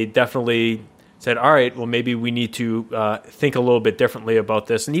 they definitely said, all right, well, maybe we need to think a little bit differently about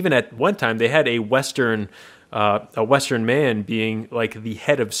this. And even at one time, they had a Western man being like the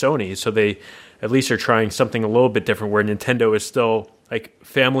head of Sony. So they at least are trying something a little bit different, where Nintendo is still like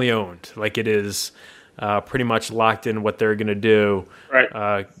family owned, like it is pretty much locked in what they're going to do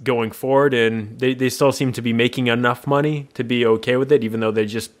going forward. And they still seem to be making enough money to be okay with it, even though they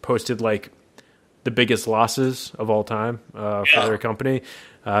just posted like the biggest losses of all time for their company.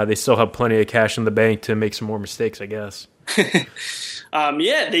 They still have plenty of cash in the bank to make some more mistakes, I guess.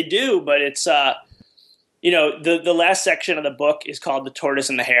 Yeah, they do, but it's the last section of the book is called "The Tortoise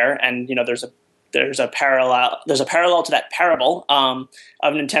and the Hare," and there's a parallel to that parable of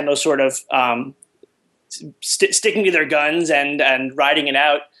Nintendo sort of sticking to their guns and riding it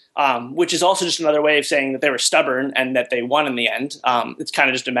out. Which is also just another way of saying that they were stubborn and that they won in the end. It's kind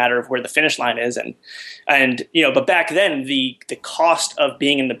of just a matter of where the finish line is, but back then the cost of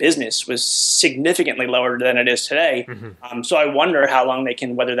being in the business was significantly lower than it is today. Mm-hmm. So I wonder how long they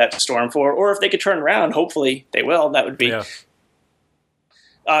can weather that storm for, or if they could turn around. Hopefully they will. That would be. Yeah.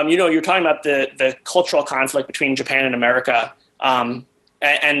 You're talking about the cultural conflict between Japan and America.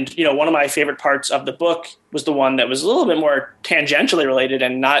 And one of my favorite parts of the book was the one that was a little bit more tangentially related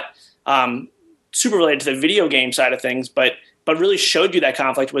and not super related to the video game side of things, but really showed you that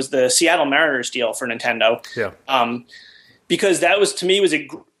conflict, was the Seattle Mariners deal for Nintendo. Yeah. Because that was, to me, was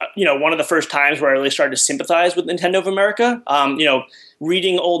one of the first times where I really started to sympathize with Nintendo of America.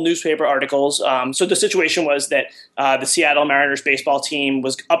 Reading old newspaper articles. So the situation was that the Seattle Mariners baseball team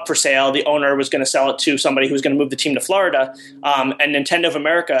was up for sale. The owner was going to sell it to somebody who was going to move the team to Florida. And Nintendo of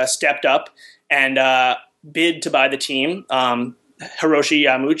America stepped up and bid to buy the team. Hiroshi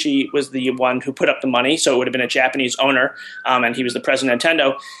Yamauchi was the one who put up the money, so it would have been a Japanese owner, and he was the president of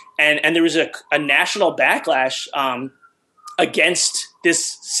Nintendo. And there was a national backlash against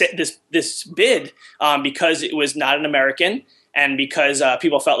this bid because it was not an American. And because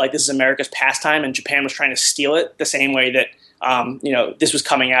people felt like this is America's pastime, and Japan was trying to steal it the same way that this was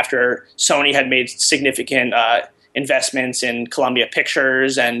coming after Sony had made significant investments in Columbia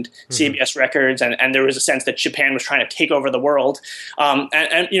Pictures and CBS Records, and there was a sense that Japan was trying to take over the world.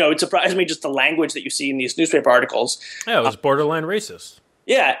 And it surprised me just the language that you see in these newspaper articles. Yeah, it was borderline racist.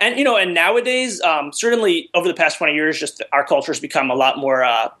 Yeah, and nowadays, certainly over the past 20 years, just our culture has become a lot more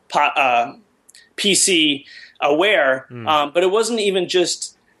PC aware, but it wasn't even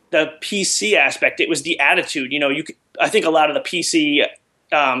just the PC aspect. It was the attitude. I think a lot of the PC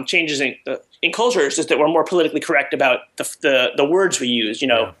changes in culture is just that we're more politically correct about the words we use.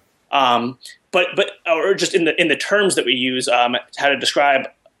 But or just in the terms that we use, how to describe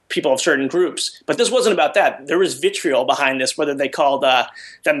people of certain groups. But this wasn't about that. There was vitriol behind this, whether they called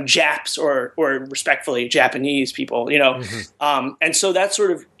them Japs or respectfully Japanese people. And so that sort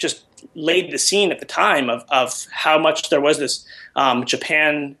of just laid the scene at the time of how much there was this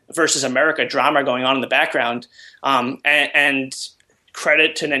Japan versus America drama going on in the background, and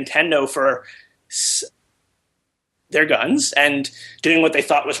credit to Nintendo for their guns and doing what they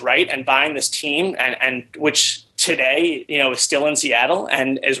thought was right and buying this team, and which today is still in Seattle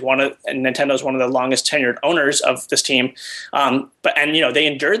and Nintendo is one of the longest tenured owners of this team. But they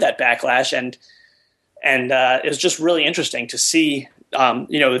endured that backlash, and it was just really interesting to see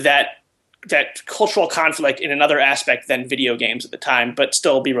that cultural conflict in another aspect than video games at the time, but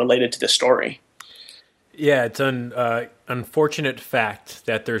still be related to the story. Yeah, it's an unfortunate fact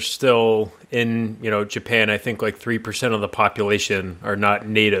that there's still in Japan. I think like 3% of the population are not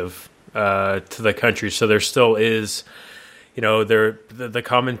native to the country, so there still is. The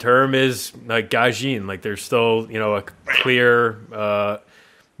common term is like gaijin. Like there's still a clear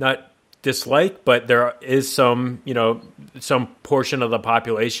not dislike, but there is some portion of the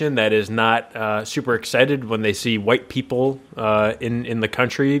population that is not super excited when they see white people in the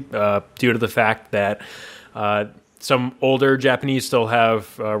country due to the fact that some older Japanese still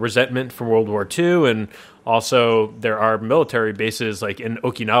have resentment from World War II, and also there are military bases like in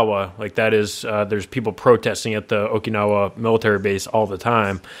Okinawa, like that is there's people protesting at the Okinawa military base all the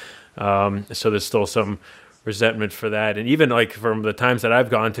time, so there's still some resentment for that. And even like from the times that I've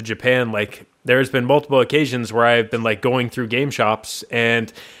gone to Japan, like there's been multiple occasions where I've been like going through game shops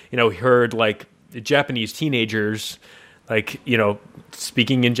and heard like the Japanese teenagers like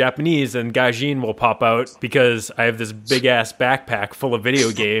speaking in Japanese, and gaijin will pop out because I have this big ass backpack full of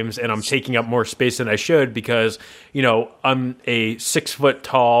video games and I'm taking up more space than I should because I'm a 6 foot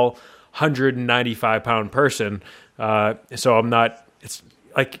tall 195 pound person, so I'm not. It's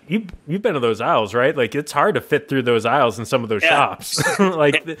like you've been to those aisles, right? Like it's hard to fit through those aisles in some of those shops.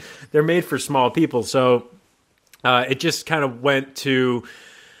 Like they're made for small people. So it just kind of went to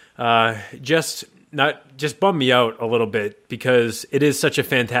just bummed me out a little bit because it is such a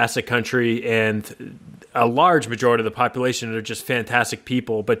fantastic country and a large majority of the population are just fantastic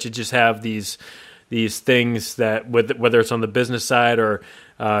people, but you just have these things that whether it's on the business side or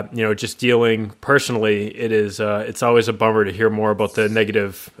just dealing personally, it's always a bummer to hear more about the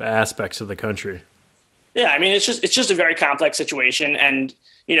negative aspects of the country. Yeah, I mean, it's just a very complex situation, and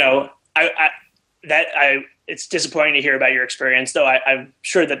it's disappointing to hear about your experience, though I'm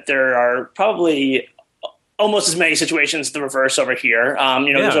sure that there are probably almost as many situations the reverse over here.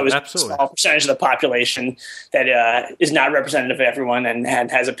 There's always absolutely. a small percentage of the population that is not representative of everyone and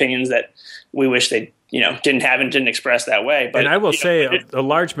has opinions that we wish they didn't have and didn't express that way. But and I will say a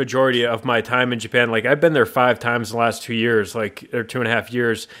large majority of my time in Japan, like I've been there 5 times in the last 2 years, or 2.5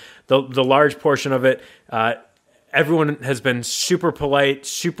 years. The large portion of it, everyone has been super polite,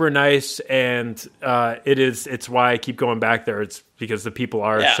 super nice, and it's why I keep going back there. It's because the people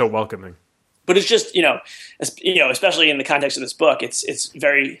are so welcoming. But it's just, especially in the context of this book, it's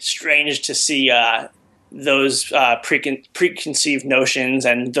very strange to see those preconceived notions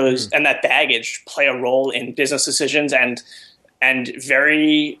and and that baggage play a role in business decisions and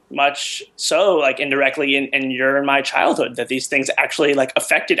very much so, like indirectly in your and my childhood, that these things actually like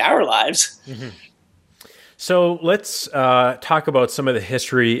affected our lives. Mm-hmm. So let's talk about some of the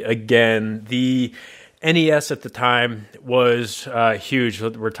history again. The NES at the time was huge.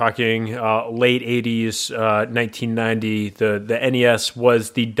 We're talking late 80s, 1990. The NES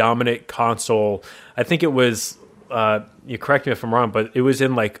was the dominant console. I think it was, you correct me if I'm wrong, but it was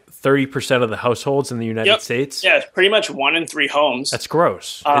in like 30% of the households in the United States. Yeah, it's pretty much 1 in 3 homes. That's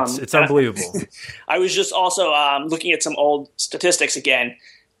gross. It's unbelievable. I was just also looking at some old statistics again.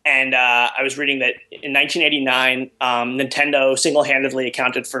 And I was reading that in 1989, Nintendo single-handedly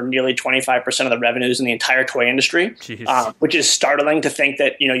accounted for nearly 25% of the revenues in the entire toy industry, which is startling to think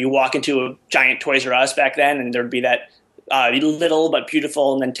that, you walk into a giant Toys R Us back then and there'd be that little but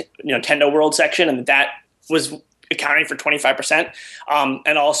beautiful Nintendo World section, and that was accounting for 25%.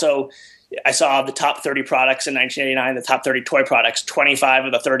 And also, I saw the top 30 products in 1989, the top 30 toy products, 25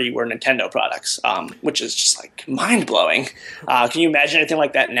 of the 30 were Nintendo products, which is just like mind blowing. Can you imagine anything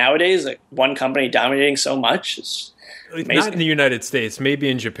like that nowadays? Like one company dominating so much? It's amazing. Not in the United States, maybe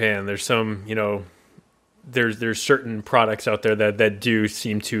in Japan. There's some, there's certain products out there that do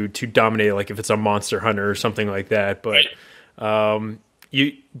seem to dominate, like if it's a Monster Hunter or something like that. But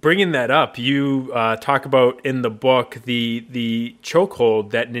you bringing that up, you talk about in the book the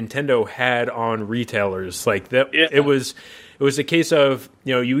chokehold that Nintendo had on retailers. Like that, it was a case of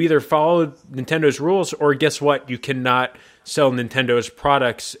you either followed Nintendo's rules or guess what, you cannot sell Nintendo's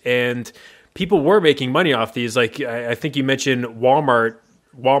products, and people were making money off these. Like I think you mentioned Walmart.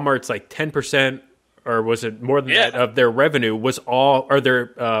 Walmart's like 10%, or was it more than that, of their revenue was all, or their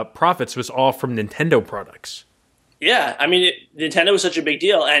profits was all from Nintendo products. Yeah, I mean, Nintendo was such a big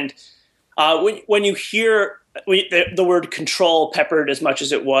deal, and when you hear the word control peppered as much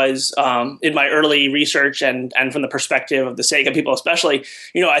as it was in my early research, and from the perspective of the Sega people especially,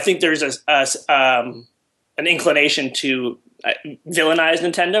 I think there's an inclination to villainize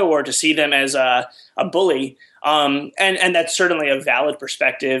Nintendo or to see them as a bully, and that's certainly a valid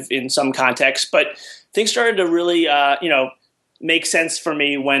perspective in some contexts. But things started to really, make sense for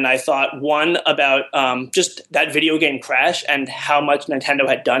me when I thought, one, about just that video game crash and how much Nintendo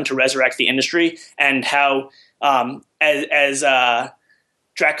had done to resurrect the industry, and how as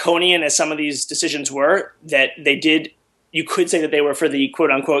draconian as some of these decisions were, that they did, you could say that they were for the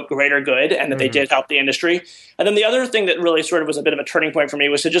quote-unquote greater good, and that they did help the industry. And then the other thing that really sort of was a bit of a turning point for me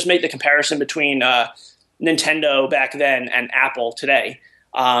was to just make the comparison between Nintendo back then and Apple today.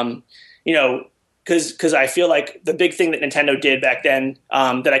 Because I feel like the big thing that Nintendo did back then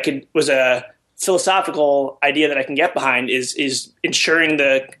was a philosophical idea that I can get behind is ensuring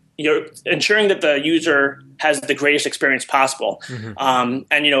that the user has the greatest experience possible. And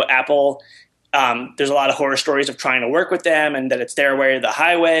Apple, there's a lot of horror stories of trying to work with them, and that it's their way or the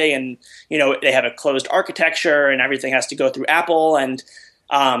highway, and they have a closed architecture and everything has to go through Apple, and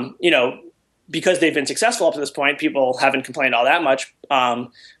because they've been successful up to this point, people haven't complained all that much.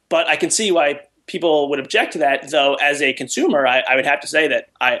 But I can see why people would object to that, though. As a consumer, I would have to say that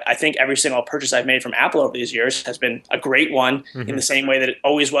I think every single purchase I've made from Apple over these years has been a great one, in the same way that it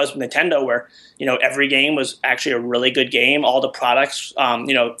always was with Nintendo, where every game was actually a really good game. All the products,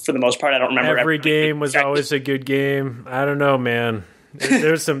 for the most part, I don't remember every game was always a good game. I don't know, man.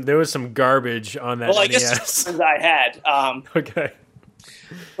 There was some garbage on that. Well, I NES. guess I had. Okay.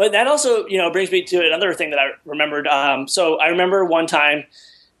 But that also, brings me to another thing that I remembered. So I remember one time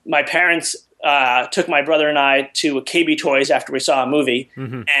my parents took my brother and I to a KB Toys after we saw a movie,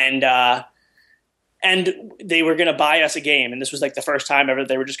 and they were going to buy us a game. And this was like the first time ever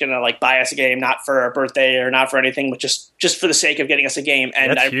they were just going to like buy us a game, not for a birthday or not for anything, but just for the sake of getting us a game.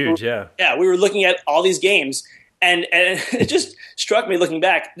 And that's huge. Yeah. Yeah. We were looking at all these games, and it just struck me looking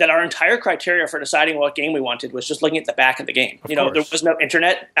back that our entire criteria for deciding what game we wanted was just looking at the back of the game. Of there course. was no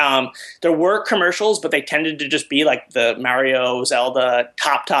internet. There were commercials, but they tended to just be like the Mario, Zelda,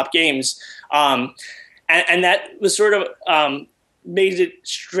 top games. And that was sort of, made it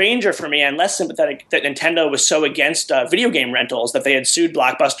stranger for me and less sympathetic that Nintendo was so against video game rentals, that they had sued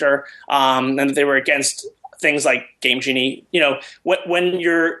Blockbuster, and that they were against things like Game Genie.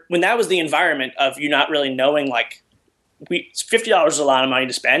 When that was the environment of you not really knowing, like, $50 is a lot of money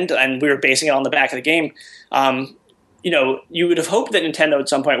to spend, and we were basing it on the back of the game. You would have hoped that Nintendo at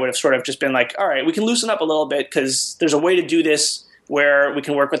some point would have sort of just been like, all right, we can loosen up a little bit because there's a way to do this where we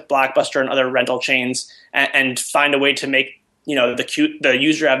can work with Blockbuster and other rental chains and find a way to make the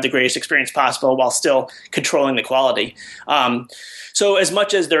user have the greatest experience possible while still controlling the quality. So as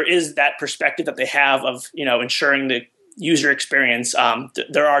much as there is that perspective that they have of, ensuring the user experience,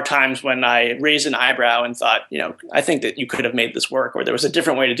 there are times when I raised an eyebrow and thought, I think that you could have made this work, or there was a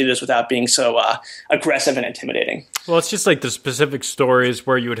different way to do this without being so aggressive and intimidating. Well, it's just like the specific stories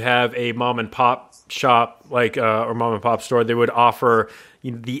where you would have a mom and pop shop, like or mom and pop store. They would offer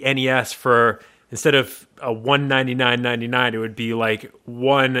the NES for, instead of $199.99, it would be like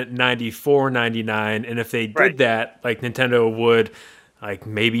 $194.99. And if they did that, like, Nintendo would like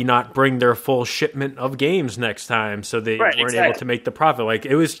maybe not bring their full shipment of games next time, so they weren't able to make the profit. Like,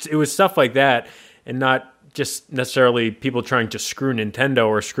 it was stuff like that, and not just necessarily people trying to screw Nintendo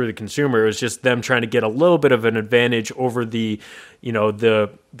or screw the consumer. It was just them trying to get a little bit of an advantage over the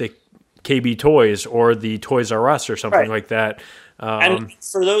KB Toys or the Toys R Us or something like that. And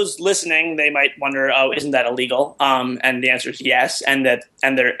for those listening, they might wonder, oh, isn't that illegal? And the answer is yes. And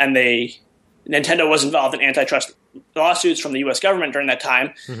Nintendo was involved in antitrust lawsuits from the U.S. government during that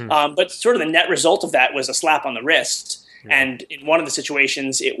time. But sort of the net result of that was a slap on the wrist. Yeah. And in one of the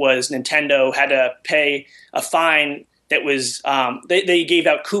situations, it was Nintendo had to pay a fine that was they gave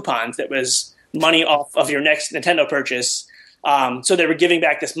out coupons that was money off of your next Nintendo purchase. So they were giving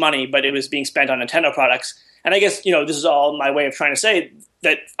back this money, but it was being spent on Nintendo products. And I guess, this is all my way of trying to say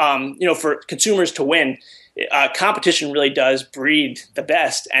that, for consumers to win, competition really does breed the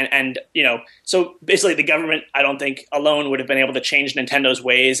best. And so basically the government, I don't think alone would have been able to change Nintendo's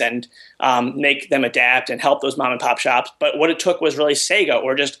ways and make them adapt and help those mom and pop shops. But what it took was really Sega,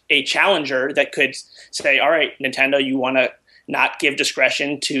 or just a challenger that could say, all right, Nintendo, you want to not give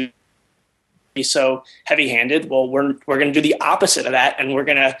discretion to be so heavy-handed. Well, we're going to do the opposite of that, and we're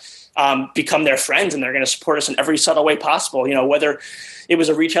going to become their friends, and they're going to support us in every subtle way possible. Whether it was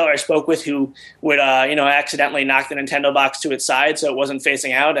a retailer I spoke with who would, accidentally knock the Nintendo box to its side so it wasn't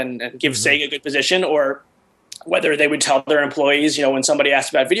facing out and give Sega a good position, or whether they would tell their employees, when somebody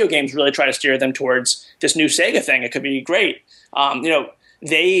asked about video games, really try to steer them towards this new Sega thing. It could be great.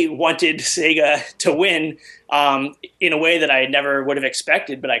 They wanted Sega to win in a way that I never would have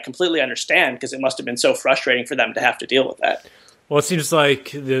expected, but I completely understand, because it must have been so frustrating for them to have to deal with that. Well, it seems like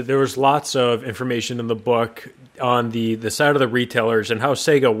there was lots of information in the book on the side of the retailers and how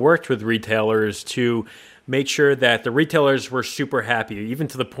Sega worked with retailers to make sure that the retailers were super happy, even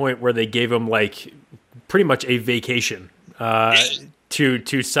to the point where they gave them like pretty much a vacation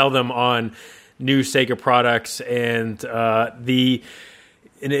to sell them on new Sega products. And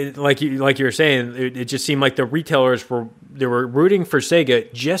like you were saying, it just seemed like the retailers were rooting for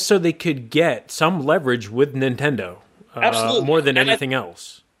Sega just so they could get some leverage with Nintendo. Absolutely. More than anything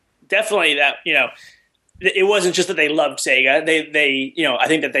else. Definitely that, it wasn't just that they loved Sega. They I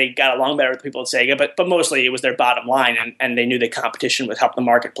think that they got along better with the people at Sega, but mostly it was their bottom line, and they knew that competition would help the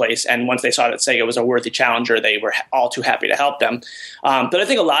marketplace. And once they saw that Sega was a worthy challenger, they were all too happy to help them. But I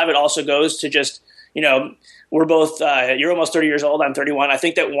think a lot of it also goes to just, we're both, you're almost 30 years old, I'm 31. I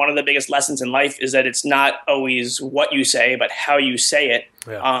think that one of the biggest lessons in life is that it's not always what you say, but how you say it.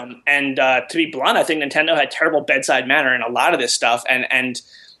 Yeah. To be blunt, I think Nintendo had terrible bedside manner in a lot of this stuff. And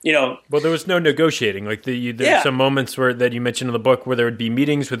well, there was no negotiating. Like there's some moments that you mentioned in the book where there would be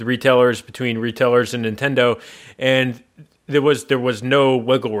meetings with retailers, between retailers and Nintendo, and there was no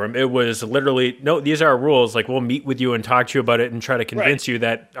wiggle room. It was literally, no, these are our rules. Like, we'll meet with you and talk to you about it and try to convince you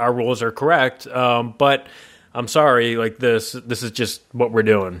that our rules are correct. But I'm sorry, like this is just what we're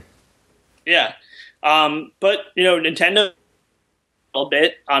doing. Yeah. But Nintendo a little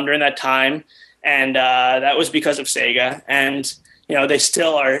bit during that time, and that was because of Sega. And they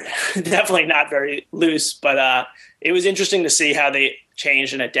still are definitely not very loose, but it was interesting to see how they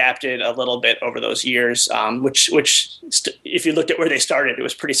changed and adapted a little bit over those years, if you looked at where they started, it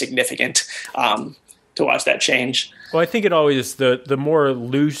was pretty significant to watch that change. Well, I think it always, the more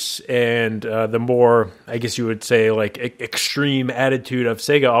loose and the more, I guess you would say, like extreme attitude of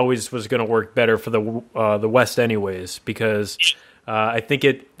Sega always was going to work better for the West anyways, because I think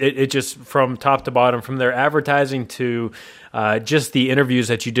it just from top to bottom, from their advertising to just the interviews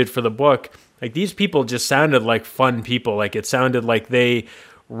that you did for the book, like these people just sounded like fun people. Like it sounded like they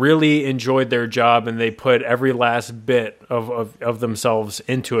really enjoyed their job and they put every last bit of themselves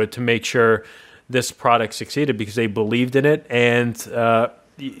into it to make sure this product succeeded because they believed in it and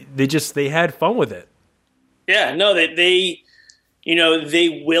they had fun with it. Yeah, no, they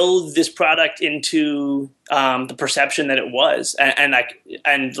willed this product into the perception that it was, and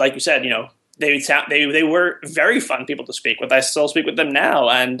like you said, they were very fun people to speak with. I still speak with them now,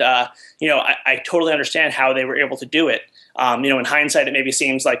 and I totally understand how they were able to do it. In hindsight, it maybe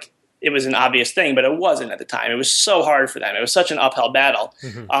seems like it was an obvious thing, but it wasn't at the time. It was so hard for them. It was such an uphill battle.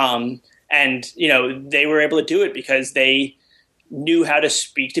 Mm-hmm. And they were able to do it because they knew how to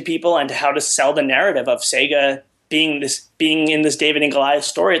speak to people and how to sell the narrative of Sega being in this David and Goliath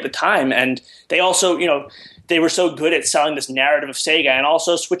story at the time. And they also, they were so good at selling this narrative of Sega and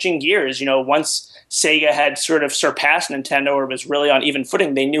also switching gears. Once Sega had sort of surpassed Nintendo or was really on even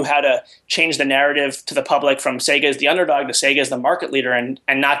footing, they knew how to change the narrative to the public from Sega as the underdog to Sega as the market leader, and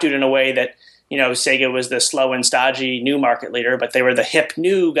not do it in a way that Sega was the slow and stodgy new market leader, but they were the hip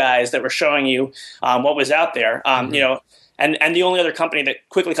new guys that were showing you what was out there. Mm-hmm. And the only other company that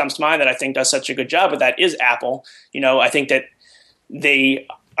quickly comes to mind that I think does such a good job with that is Apple. I think that they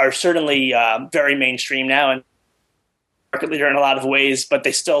are certainly very mainstream now and market leader in a lot of ways, but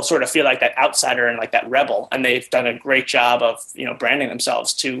they still sort of feel like that outsider and like that rebel. And they've done a great job of branding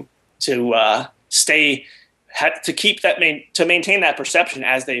themselves to maintain that perception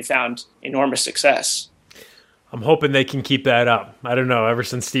as they found enormous success. I'm hoping they can keep that up. I don't know. Ever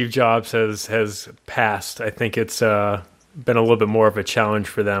since Steve Jobs has passed, I think it's been a little bit more of a challenge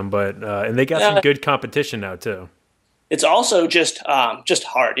for them. But and they got some good competition now too. It's also just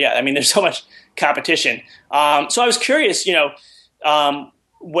hard. Yeah, I mean, there's so much competition. So I was curious,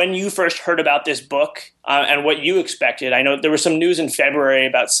 when you first heard about this book and what you expected. I know there was some news in February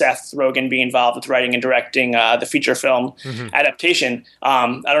about Seth Rogen being involved with writing and directing the feature film adaptation.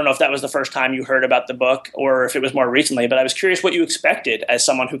 I don't know if that was the first time you heard about the book or if it was more recently, but I was curious what you expected as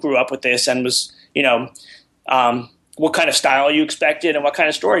someone who grew up with this and was, what kind of style you expected and what kind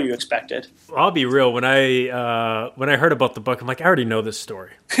of story you expected. I'll be real. When I heard about the book, I'm like, I already know this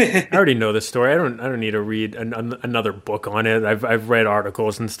story. I don't need to read another book on it. I've read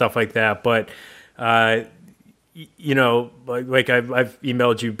articles and stuff like that. But, like I've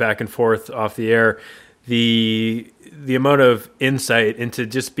emailed you back and forth off the air, the amount of insight into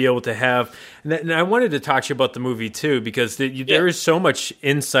just be able to have, and I wanted to talk to you about the movie too, because there is so much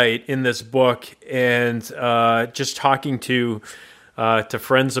insight in this book, and just talking to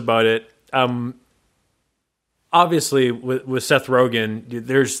friends about it. Obviously, with Seth Rogen,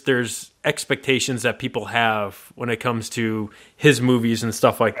 there's expectations that people have when it comes to his movies and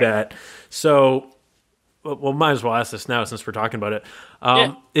stuff like that. So, well, might as well ask this now since we're talking about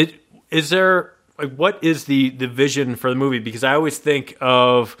it. Is there, like, what is the vision for the movie? Because I always think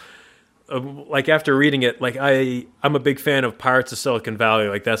of like, after reading it, like I'm a big fan of Pirates of Silicon Valley.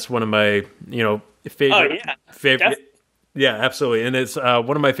 Like, that's one of my favorite. Yeah, absolutely, and it's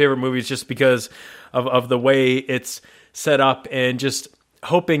one of my favorite movies just because of the way it's set up, and just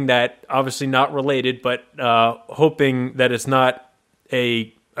hoping that, obviously not related, but hoping that it's not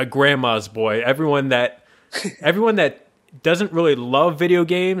a grandma's boy. Everyone that doesn't really love video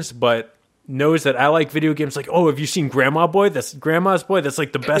games but knows that I like video games, like, oh, have you seen Grandma's Boy? That's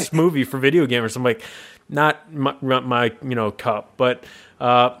like the best movie for video gamers. I'm like, not my cup. But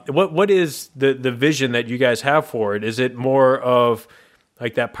what is the vision that you guys have for it? Is it more of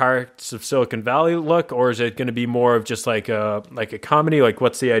like that Pirates of Silicon Valley look, or is it going to be more of just like a comedy? Like,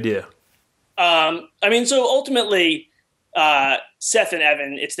 what's the idea? So ultimately, Seth and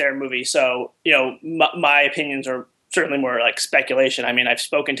Evan, it's their movie. So, my opinions are certainly more like speculation. I mean, I've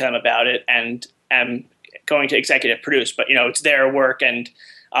spoken to them about it and am going to executive produce, but it's their work, and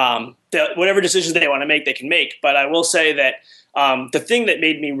whatever decisions they want to make, they can make. But I will say that the thing that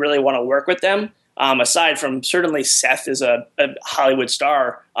made me really want to work with them, aside from certainly Seth is a Hollywood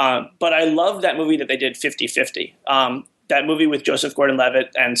star, but I love that movie that they did 50-50. That movie with Joseph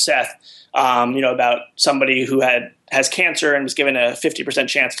Gordon-Levitt and Seth, about somebody who has cancer and was given a 50%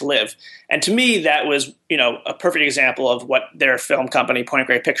 chance to live. And to me, that was, a perfect example of what their film company, Point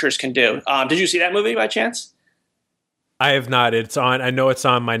Grey Pictures, can do. Did you see that movie by chance? I have not. It's on. I know it's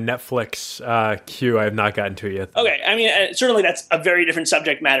on my Netflix queue. I have not gotten to it yet. Okay, I mean, certainly that's a very different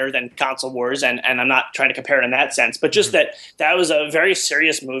subject matter than console wars, and I'm not trying to compare it in that sense, but just that was a very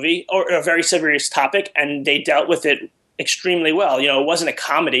serious movie or a very serious topic, and they dealt with it extremely well. It wasn't a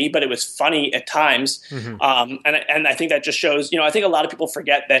comedy, but it was funny at times, and I think that just shows. I think a lot of people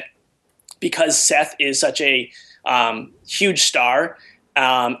forget that because Seth is such a huge star.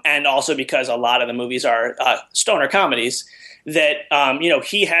 And also because a lot of the movies are stoner comedies, that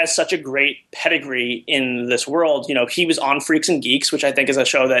he has such a great pedigree in this world. He was on Freaks and Geeks, which I think is a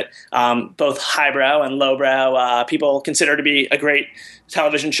show that both highbrow and lowbrow people consider to be a great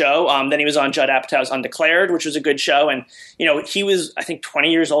television show. Then he was on Judd Apatow's Undeclared, which was a good show. And he was, I think, 20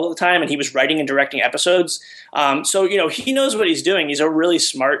 years old at the time, and he was writing and directing episodes. So he knows what he's doing. He's a really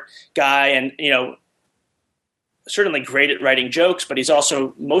smart guy, and certainly great at writing jokes, but he's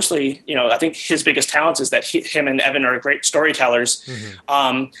also mostly, I think his biggest talents is that him and Evan are great storytellers.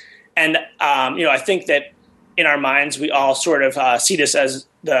 I think that in our minds, we all sort of see this as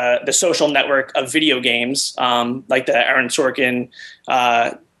the social network of video games, like the Aaron Sorkin,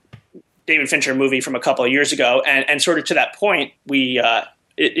 David Fincher movie from a couple of years ago. And sort of to that point,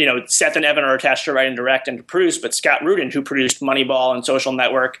 Seth and Evan are attached to write and direct and to produce, but Scott Rudin, who produced Moneyball and Social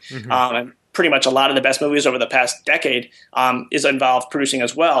Network, and pretty much a lot of the best movies over the past decade, is involved producing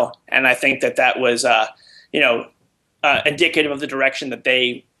as well. And I think that was, indicative of the direction that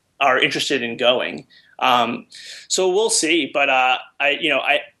they are interested in going. So we'll see. But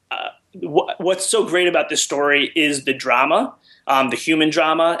what's so great about this story is the drama, the human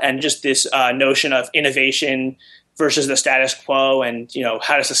drama, and just this notion of innovation versus the status quo, and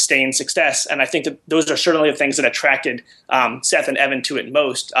how to sustain success. And I think that those are certainly the things that attracted Seth and Evan to it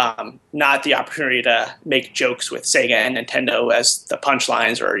most, not the opportunity to make jokes with Sega and Nintendo as the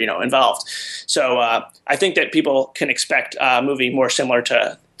punchlines or involved. So I think that people can expect a movie more similar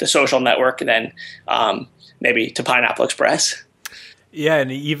to The Social Network than maybe to Pineapple Express. Yeah,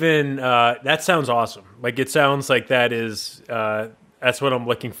 and even that sounds awesome. Like, it sounds like that is that's what I'm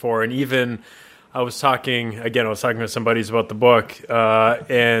looking for. And even I was talking to some buddies about the book,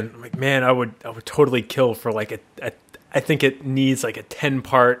 and I'm like, man, I would totally kill for like I think it needs like a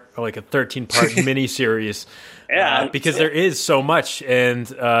 10-part or like a 13-part miniseries. Yeah, because there is so much, and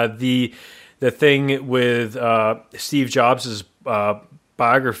the thing with Steve Jobs'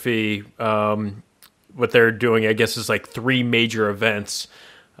 biography, what they're doing, I guess, is like 3 major events.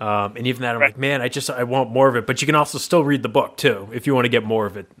 And even that, I'm like, man, I want more of it. But you can also still read the book too if you want to get more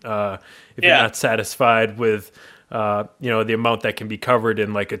of it. If you're not satisfied with, the amount that can be covered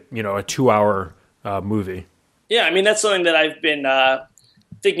in like a 2-hour movie. Yeah, I mean, that's something that I've been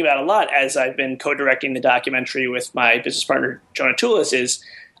thinking about a lot as I've been co-directing the documentary with my business partner Jonah Tulis. Is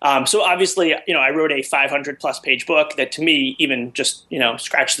so obviously, I wrote a 500-plus page book that, to me, even just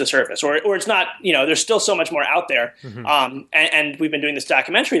scratched the surface, or it's not. There's still so much more out there. And we've been doing this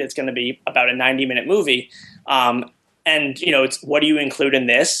documentary that's going to be about a 90-minute movie. And it's what do you include in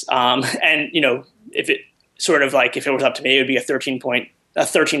this? And if it sort of like if it was up to me, it would be a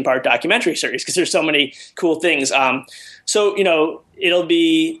 13-part documentary series because there's so many cool things. So it'll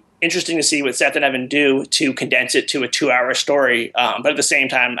be interesting to see what Seth and Evan do to condense it to a 2-hour story. But at the same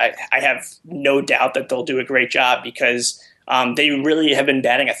time, I have no doubt that they'll do a great job because they really have been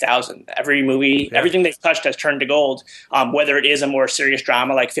batting 1,000. Every movie, everything they've touched has turned to gold, whether it is a more serious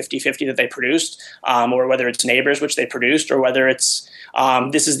drama like 50-50 that they produced, or whether it's Neighbors, which they produced, or whether it's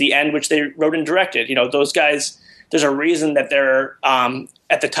This Is the End, which they wrote and directed. Those guys, there's a reason that they're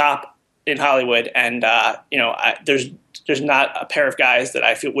at the top in Hollywood. And, there's not a pair of guys that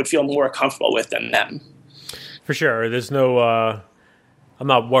I would feel more comfortable with than them. For sure. There's no, I'm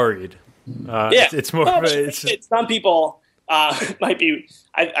not worried. It's more, it's some people might be,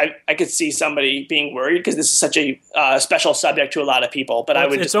 I could see somebody being worried because this is such a special subject to a lot of people, but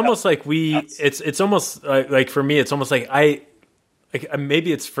it's almost like it's almost like for me, it's almost like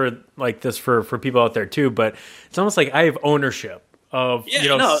maybe it's for like this for people out there too, but it's almost like I have ownership of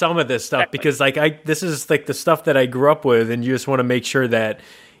some of this stuff because like this is like the stuff that I grew up with, and you just want to make sure that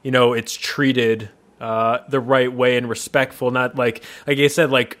it's treated the right way and respectful, not like I said,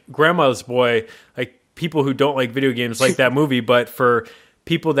 like Grandma's Boy, like people who don't like video games like that movie, but for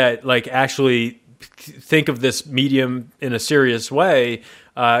people that like actually think of this medium in a serious way,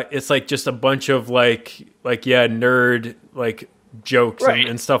 it's like just a bunch of nerd like jokes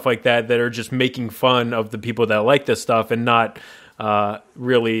and stuff like that are just making fun of the people that like this stuff and not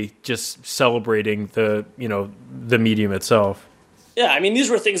really just celebrating the medium itself. Yeah, I mean, these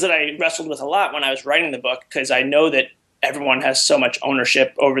were things that I wrestled with a lot when I was writing the book because I know that everyone has so much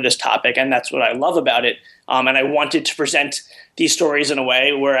ownership over this topic, and that's what I love about it. And I wanted to present these stories in a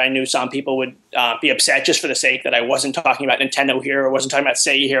way where I knew some people would be upset just for the sake that I wasn't talking about Nintendo here, or wasn't talking about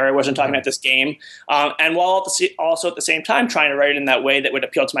Sega here, I wasn't talking about this game. And while also at the same time trying to write it in that way that would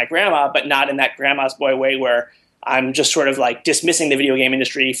appeal to my grandma, but not in that grandma's boy way where I'm just sort of like dismissing the video game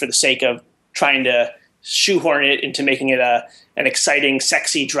industry for the sake of trying to shoehorn it into making it an exciting,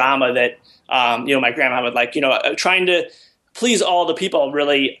 sexy drama that my grandma would like. Trying to please all the people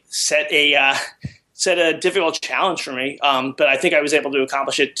really set a difficult challenge for me. But I think I was able to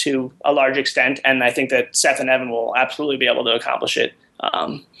accomplish it to a large extent, and I think that Seth and Evan will absolutely be able to accomplish it.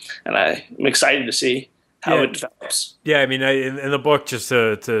 And I'm excited to see how it develops. Yeah, I mean, in the book, just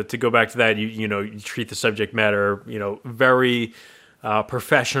to go back to that, you treat the subject matter, very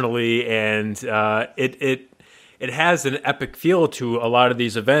professionally, and it has an epic feel to a lot of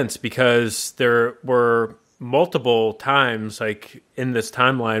these events, because there were multiple times, like in this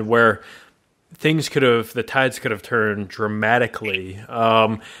timeline, where the tides could have turned dramatically.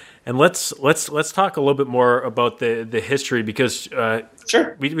 And let's talk a little bit more about the history, because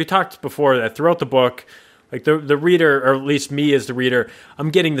sure, we talked before that throughout the book, like the reader, or at least me as the reader, I'm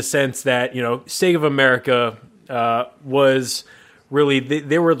getting the sense that Sega of America was really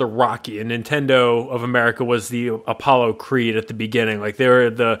they were the Rocky, and Nintendo of America was the Apollo Creed at the beginning. Like they were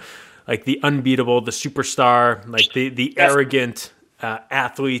the unbeatable, the superstar, like the arrogant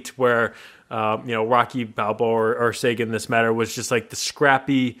athlete, where Rocky Balboa or Sega in this matter was just like the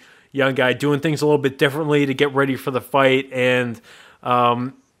scrappy young guy doing things a little bit differently to get ready for the fight. And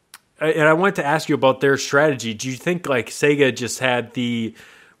I wanted to ask you about their strategy. Do you think like Sega just had the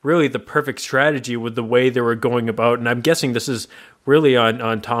perfect strategy with the way they were going about? And I'm guessing this is really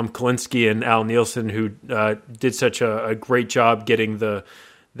on Tom Kalinske and Al Nielsen, who did such a great job getting the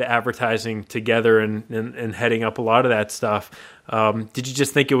advertising together and heading up a lot of that stuff. Did you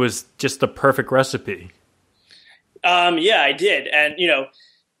just think it was just the perfect recipe? Yeah, I did. And,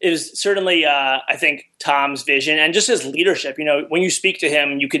 it was certainly, I think, Tom's vision and just his leadership. When you speak to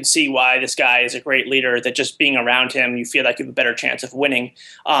him, you can see why this guy is a great leader, that just being around him, you feel like you have a better chance of winning.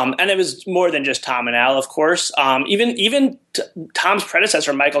 And it was more than just Tom and Al, of course. Even Tom's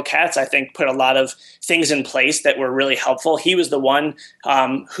predecessor, Michael Katz, I think, put a lot of things in place that were really helpful. He was the one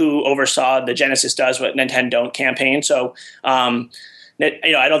who oversaw the Genesis Does What Nintendo Don't campaign. So,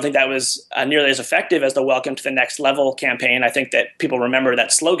 I don't think that was nearly as effective as the Welcome to the Next Level campaign. I think that people remember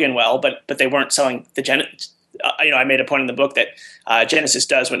that slogan well, but they weren't selling the Genesis. I made a point in the book that Genesis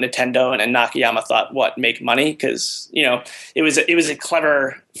does what Nintendo and Nakayama thought make money, because it was a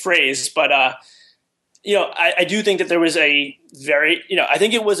clever phrase, but I do think that there was a very I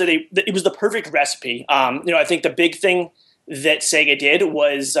think it was the perfect recipe. I think the big thing that Sega did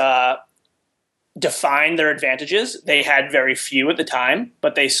was define their advantages. They had very few at the time,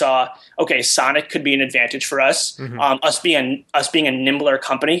 but they saw, okay, Sonic could be an advantage for us. Mm-hmm. Us being a nimbler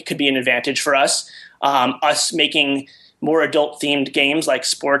company could be an advantage for us. Us making more adult-themed games like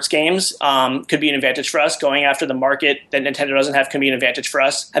sports games could be an advantage for us. Going after the market that Nintendo doesn't have can be an advantage for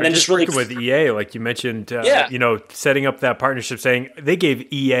us. And then just really working with EA, like you mentioned, setting up that partnership, saying they gave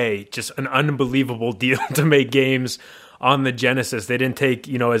EA just an unbelievable deal to make games on the Genesis. They didn't take,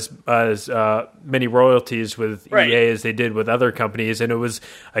 as many royalties with EA as they did with other companies, and it was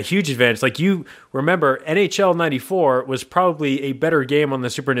a huge advantage. Like, you remember, NHL 94 was probably a better game on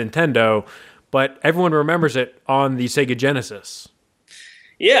the Super Nintendo, but everyone remembers it on the Sega Genesis.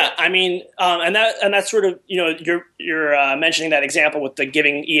 Yeah, I mean, and that's sort of, you're mentioning that example with the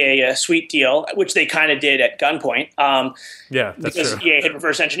giving EA a sweet deal, which they kind of did at gunpoint. Yeah, that's because true. EA had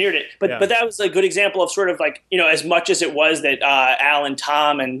reverse engineered it. But that was a good example of sort of like, as much as it was that Al and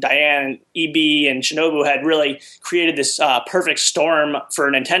Tom and Diane and EB and Shinobu had really created this perfect storm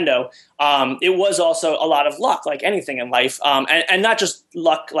for Nintendo, it was also a lot of luck, like anything in life, and not just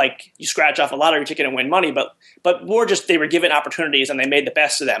luck like you scratch off a lottery ticket and win money, but more just they were given opportunities and they made the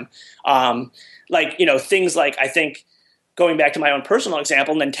best of them. Things like, I think, going back to my own personal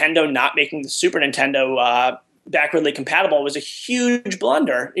example, Nintendo not making the Super Nintendo backwardly compatible was a huge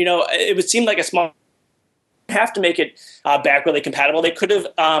blunder. It would seem like a small have to make it backwardly compatible. They could have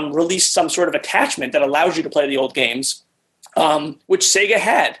released some sort of attachment that allows you to play the old games, which Sega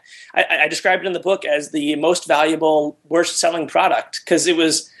had. I described it in the book as the most valuable, worst selling product, because it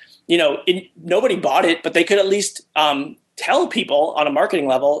was, nobody bought it, but they could at least tell people on a marketing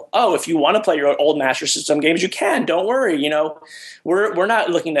level, oh, if you want to play your old Master System games, you can. Don't worry. We're not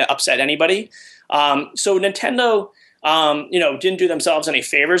looking to upset anybody. So Nintendo, didn't do themselves any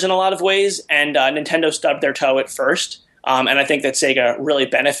favors in a lot of ways, and Nintendo stubbed their toe at first. And I think that Sega really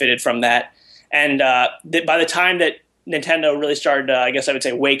benefited from that. And by the time that Nintendo really started to, I guess I would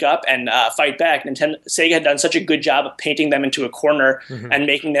say, wake up and fight back. Sega had done such a good job of painting them into a corner and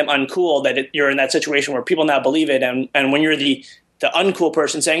making them uncool that you're in that situation where people now believe it. And when you're the uncool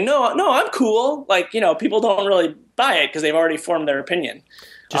person saying, no, I'm cool, like, people don't really buy it because they've already formed their opinion.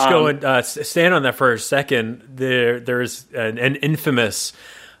 Just go and stand on that for a second. There's an infamous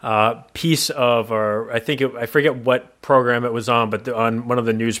piece of, or I forget what program it was on, but on one of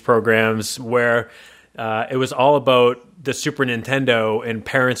the news programs where it was all about the Super Nintendo and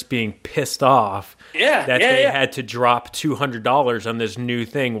parents being pissed off that they had to drop $200 on this new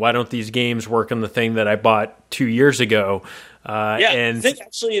thing. Why don't these games work on the thing that I bought 2 years ago? And I think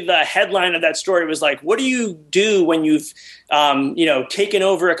actually the headline of that story was like, what do you do when you've taken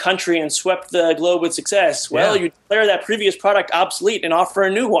over a country and swept the globe with success? Well, you declare that previous product obsolete and offer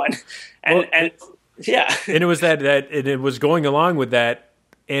a new one. And and it was that it was going along with that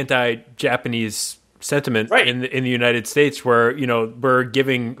anti-Japanese sentiment in the United States, where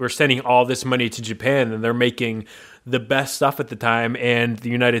we're sending all this money to Japan and they're making the best stuff at the time, and the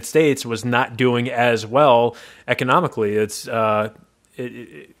United States was not doing as well economically. It's again,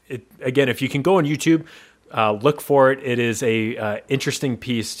 if you can go on YouTube, look for it. It is a interesting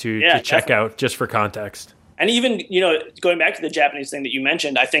piece to check out just for context. And even, going back to the Japanese thing that you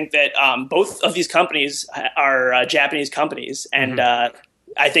mentioned, I think that both of these companies are Japanese companies, and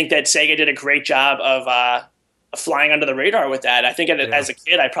I think that Sega did a great job of flying under the radar with that. I think as a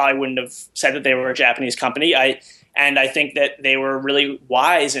kid, I probably wouldn't have said that they were a Japanese company. And I think that they were really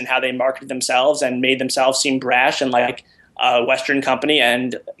wise in how they marketed themselves and made themselves seem brash and like a Western company,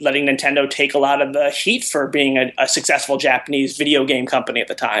 and letting Nintendo take a lot of the heat for being a successful Japanese video game company at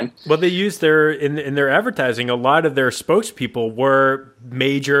the time. Well, they used in their advertising, a lot of their spokespeople were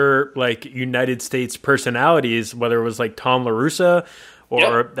major like United States personalities, whether it was like Tom LaRussa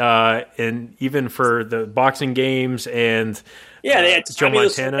or and even for the boxing games and they had Joe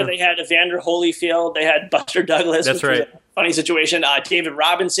Montana. They had Evander Holyfield. They had Buster Douglas. That's right. Was a funny situation. David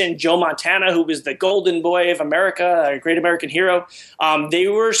Robinson, Joe Montana, who was the golden boy of America, a great American hero. They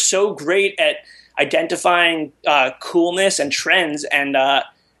were so great at identifying coolness and trends, and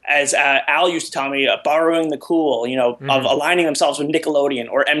as Al used to tell me, borrowing the cool, of aligning themselves with Nickelodeon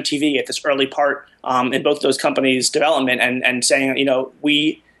or MTV at this early part in both those companies' development, and saying,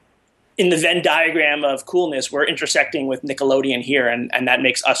 we, in the Venn diagram of coolness, we're intersecting with Nickelodeon here, and that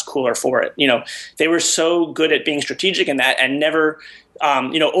makes us cooler for it. They were so good at being strategic in that and never,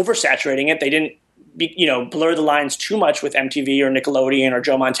 oversaturating it. They didn't, blur the lines too much with MTV or Nickelodeon or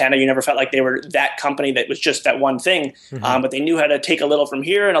Joe Montana. You never felt like they were that company that was just that one thing. But they knew how to take a little from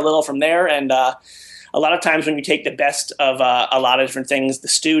here and a little from there. And a lot of times when you take the best of a lot of different things, the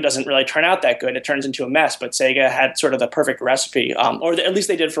stew doesn't really turn out that good. It turns into a mess. But Sega had sort of the perfect recipe, or at least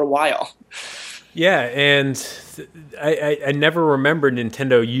they did for a while. Yeah, and I never remember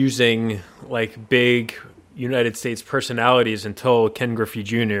Nintendo using like big United States personalities until Ken Griffey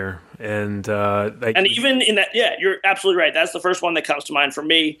Jr. And even in that, you're absolutely right. That's the first one that comes to mind for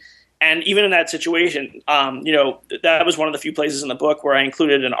me. And even in that situation, that was one of the few places in the book where I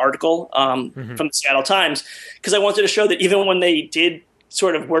included an article from the Seattle Times, because I wanted to show that even when they did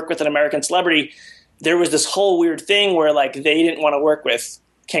sort of work with an American celebrity, there was this whole weird thing where like they didn't want to work with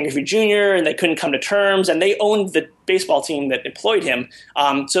Ken Griffey Jr. and they couldn't come to terms, and they owned the baseball team that employed him.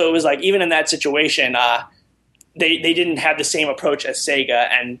 So it was like even in that situation, they didn't have the same approach as Sega,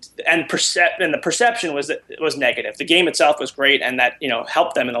 and the perception was that it was negative. The game itself was great, and that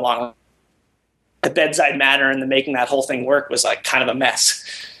helped them in the long run. The bedside manner and the making that whole thing work was like kind of a mess.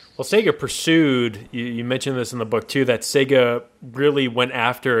 Well, Sega pursued, you mentioned this in the book too, that Sega really went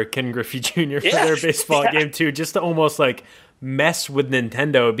after Ken Griffey Jr. for their baseball game too, just to almost like mess with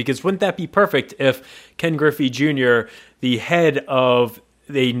Nintendo, because wouldn't that be perfect if Ken Griffey Jr., the head of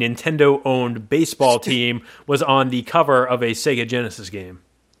a Nintendo-owned baseball team, was on the cover of a Sega Genesis game?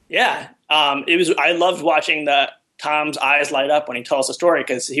 Yeah, it was. I loved watching Tom's eyes light up when he told us the story,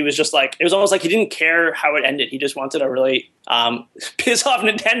 because he was just like, it was almost like he didn't care how it ended. He just wanted to really piss off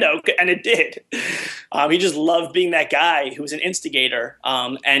Nintendo, and it did. He just loved being that guy who was an instigator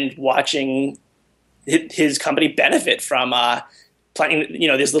and watching his company benefit from playing,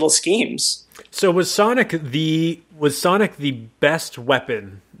 these little schemes. So was Sonic the best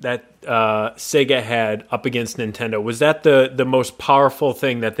weapon that Sega had up against Nintendo? Was that the most powerful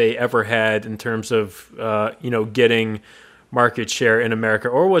thing that they ever had in terms of getting market share in America,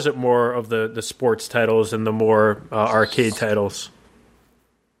 or was it more of the sports titles and the more arcade titles?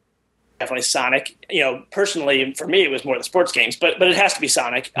 Definitely Sonic. Personally, for me, it was more the sports games, but it has to be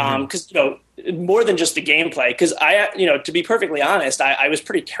Sonic, because more than just the gameplay. Because I to be perfectly honest, I was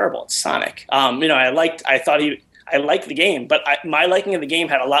pretty terrible at Sonic. I I liked the game, but my liking of the game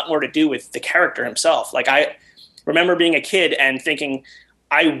had a lot more to do with the character himself. Like, I remember being a kid and thinking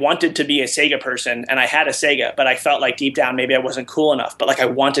I wanted to be a Sega person, and I had a Sega, but I felt like deep down maybe I wasn't cool enough, but like I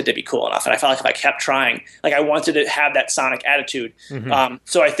wanted to be cool enough, and I felt like if I kept trying, like I wanted to have that Sonic attitude.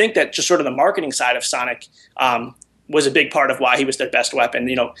 So I think that just sort of the marketing side of Sonic was a big part of why he was their best weapon.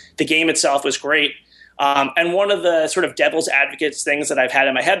 You know, the game itself was great. And one of the sort of devil's advocates things that I've had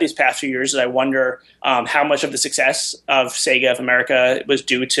in my head these past few years is I wonder how much of the success of Sega of America was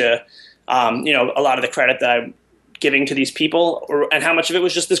due to, a lot of the credit that I'm giving to these people, and how much of it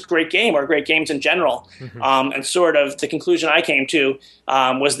was just this great game or great games in general. And sort of the conclusion I came to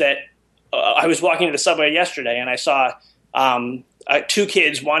was that I was walking to the subway yesterday and I saw two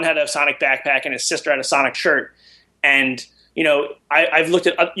kids. One had a Sonic backpack and his sister had a Sonic shirt. And I've looked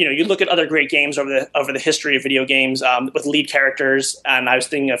at you look at other great games over the history of video games with lead characters, and I was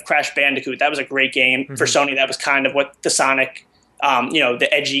thinking of Crash Bandicoot. That was a great game for Sony. That was kind of what the Sonic, the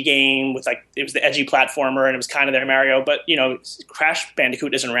edgy game with it was the edgy platformer, and it was kind of their Mario. But Crash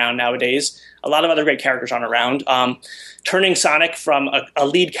Bandicoot isn't around nowadays. A lot of other great characters aren't around. Turning Sonic from a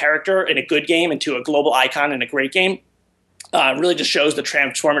lead character in a good game into a global icon in a great game really just shows the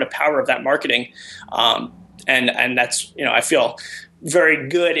transformative power of that marketing. And that's, I feel very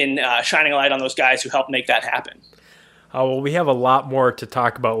good in shining a light on those guys who helped make that happen. Well, we have a lot more to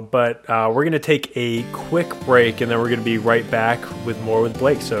talk about, but we're going to take a quick break, and then we're going to be right back with more with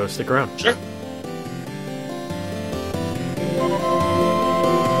Blake, so stick around. Sure.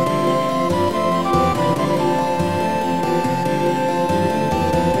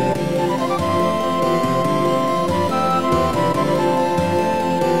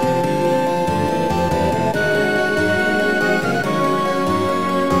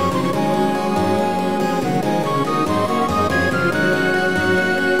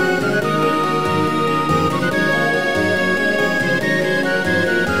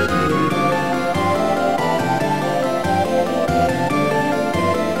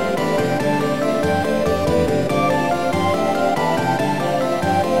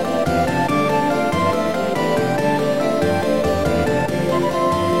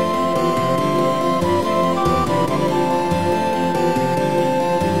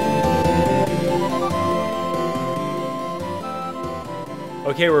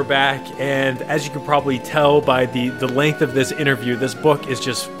 Okay, we're back, and as you can probably tell by the length of this interview, this book is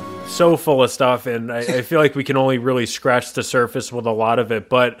just so full of stuff, and I feel like we can only really scratch the surface with a lot of it.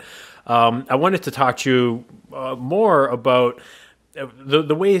 But I wanted to talk to you more about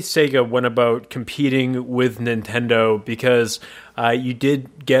the way Sega went about competing with Nintendo, because you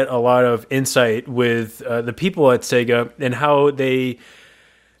did get a lot of insight with the people at Sega and how they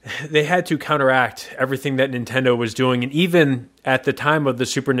had to counteract everything that Nintendo was doing. And even at the time of the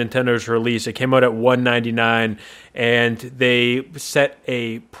Super Nintendo's release, it came out at $199, and they set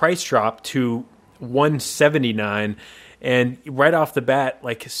a price drop to $179. And right off the bat,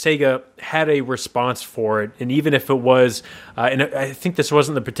 like, Sega had a response for it. And even if it was, and I think this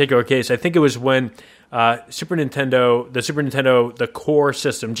wasn't the particular case, I think it was when the Super Nintendo, the core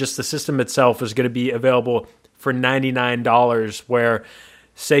system, just the system itself, was going to be available for $99, where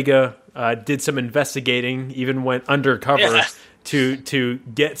Sega did some investigating, even went undercover to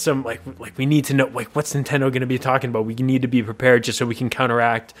get some, like we need to know, like, what's Nintendo going to be talking about? We need to be prepared just so we can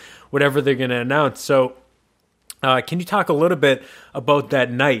counteract whatever they're going to announce. So can you talk a little bit about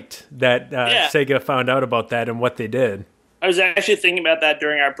that night that Sega found out about that and what they did? I was actually thinking about that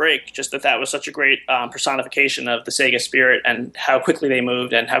during our break, just that was such a great personification of the Sega spirit and how quickly they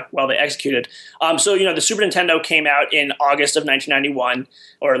moved and how well they executed. So the Super Nintendo came out in August of 1991,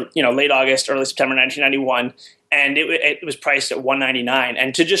 or late August, early September 1991, and it was priced at $199.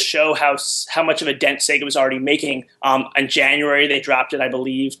 And to just show how much of a dent Sega was already making, in January they dropped it, I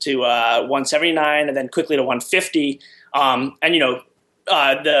believe, to $179, and then quickly to $150.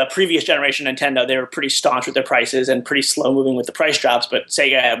 The previous generation Nintendo, they were pretty staunch with their prices and pretty slow moving with the price drops, but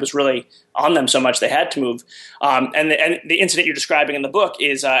Sega was really on them so much they had to move. And the incident you're describing in the book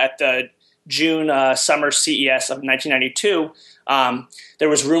is at the June summer CES of 1992. There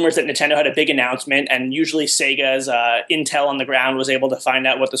was rumors that Nintendo had a big announcement, and usually Sega's intel on the ground was able to find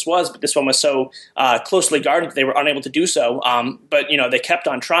out what this was, but this one was so closely guarded that they were unable to do so. But they kept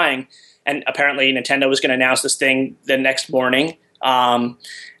on trying, and apparently Nintendo was going to announce this thing the next morning.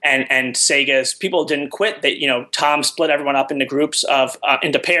 And Sega's people didn't quit. They, Tom split everyone up into groups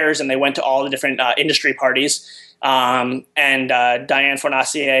into pairs, and they went to all the different industry parties. And Diane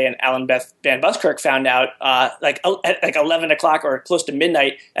Fornacier and Alan Van Buskirk found out at 11 o'clock or close to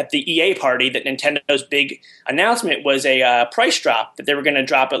midnight at the EA party that Nintendo's big announcement was a price drop, that they were going to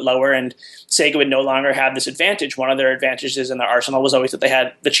drop it lower, and Sega would no longer have this advantage. One of their advantages in their arsenal was always that they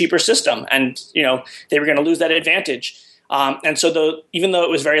had the cheaper system, and they were going to lose that advantage. And so even though it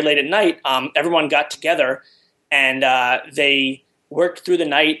was very late at night, everyone got together and they worked through the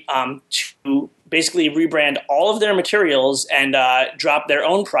night to basically rebrand all of their materials and drop their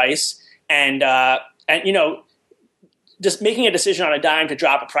own price. And just making a decision on a dime to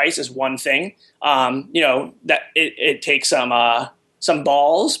drop a price is one thing. That it takes some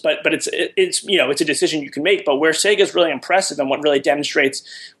balls, but it's a decision you can make. But where Sega is really impressive and what really demonstrates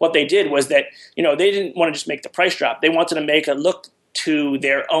what they did was that they didn't want to just make the price drop. They wanted to make a look to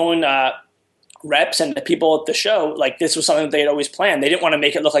their own reps and the people at the show like this was something that they had always planned. They didn't want to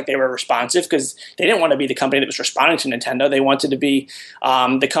make it look like they were responsive, because they didn't want to be the company that was responding to Nintendo. They wanted to be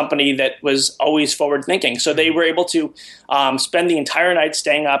the company that was always forward thinking. So they were able to spend the entire night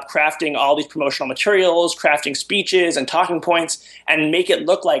staying up, crafting all these promotional materials, crafting speeches and talking points, and make it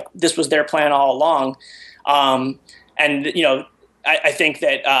look like this was their plan all along. I think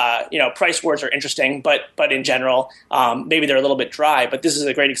that price wars are interesting, but in general, maybe they're a little bit dry. But this is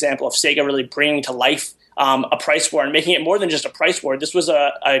a great example of Sega really bringing to life a price war and making it more than just a price war. This was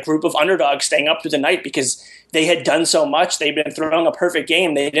a group of underdogs staying up through the night because they had done so much. They'd been throwing a perfect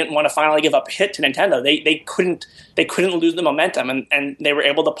game. They didn't want to finally give up a hit to Nintendo. They couldn't lose the momentum, and they were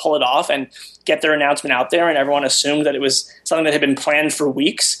able to pull it off and get their announcement out there. And everyone assumed that it was something that had been planned for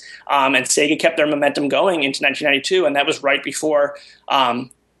weeks. And Sega kept their momentum going into 1992, and that was right before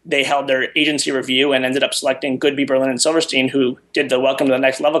they held their agency review and ended up selecting Goodby, Berlin, and Silverstein, who did the Welcome to the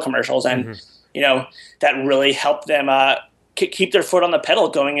Next Level commercials. And that really helped them keep their foot on the pedal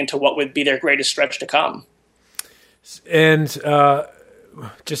going into what would be their greatest stretch to come. And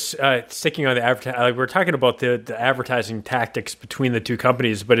just sticking on the advertising, we're talking about the advertising tactics between the two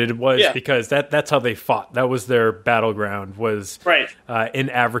companies, but it was because that's how they fought. That was their battleground, was right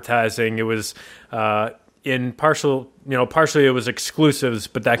in advertising. It was partially it was exclusives,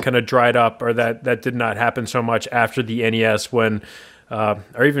 but that kind of dried up, or that did not happen so much after the NES when.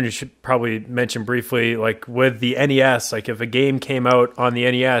 Or even you should probably mention briefly, like with the NES, like if a game came out on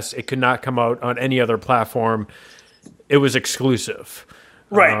the NES, it could not come out on any other platform. It was exclusive.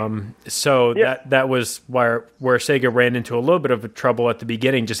 Right. So that was where Sega ran into a little bit of trouble at the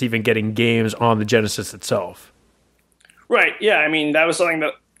beginning, just even getting games on the Genesis itself. Right. Yeah. I mean, that was something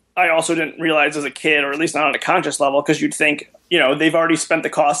that I also didn't realize as a kid, or at least not on a conscious level, because you'd think, they've already spent the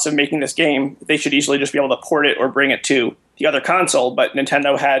costs of making this game. They should easily just be able to port it or bring it to the other console. But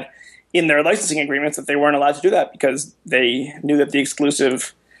Nintendo had in their licensing agreements that they weren't allowed to do that because they knew that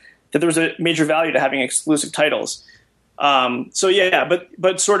that there was a major value to having exclusive titles. But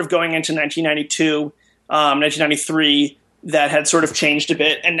sort of going into 1992, 1993, that had sort of changed a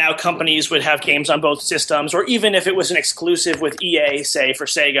bit, and now companies would have games on both systems, or even if it was an exclusive with EA, say, for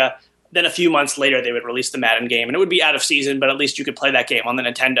Sega, then a few months later they would release the Madden game, and it would be out of season, but at least you could play that game on the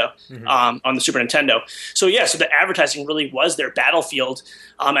Nintendo, on the Super Nintendo. So the advertising really was their battlefield,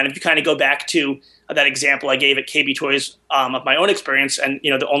 and if you kind of go back to that example I gave at KB Toys of my own experience, and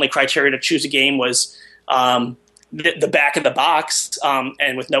the only criteria to choose a game was the back of the box,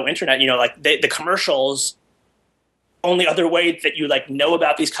 and with no internet, the commercials. Only other way that you know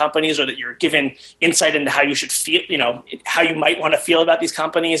about these companies, or that you're given insight into how you should feel, how you might want to feel about these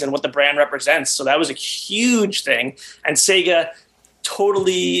companies and what the brand represents. So that was a huge thing. And Sega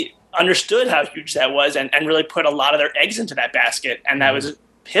totally understood how huge that was and really put a lot of their eggs into that basket. And that was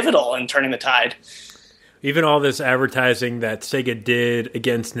pivotal in turning the tide. Even all this advertising that Sega did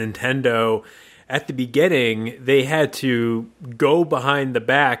against Nintendo, at the beginning, they had to go behind the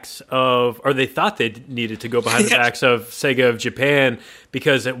backs of, or they thought they needed to go behind the backs of Sega of Japan,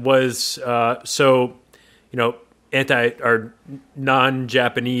 because it was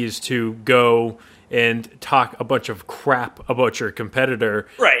non-Japanese to go and talk a bunch of crap about your competitor.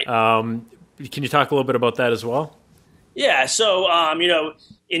 Right. Can you talk a little bit about that as well? Yeah. So,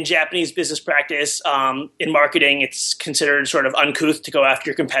 in Japanese business practice, in marketing, it's considered sort of uncouth to go after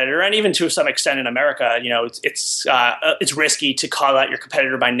your competitor, and even to some extent in America, it's risky to call out your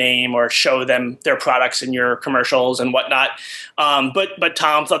competitor by name or show them their products in your commercials and whatnot. But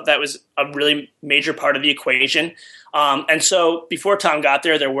Tom thought that was a really major part of the equation. And so before Tom got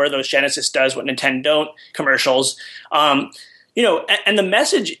there were those Genesis does what Nintendo don't commercials. and the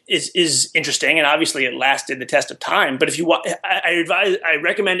message is interesting, and obviously it lasted the test of time. But if you, I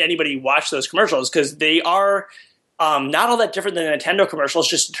recommend anybody watch those commercials because they are not all that different than Nintendo commercials,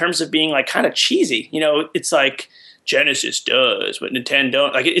 just in terms of being like kind of cheesy. It's like Genesis does what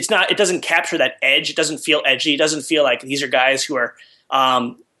Nintendo like. It's not. It doesn't capture that edge. It doesn't feel edgy. It doesn't feel like these are guys who are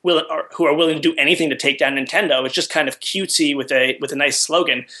willing to do anything to take down Nintendo. It's just kind of cutesy with a nice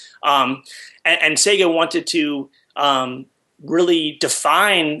slogan. And Sega wanted to really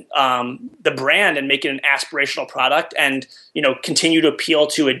define the brand and make it an aspirational product, and continue to appeal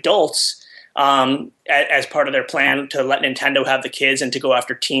to adults as part of their plan to let Nintendo have the kids and to go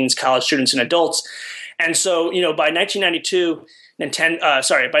after teens, college students, and adults. And so, by 1992,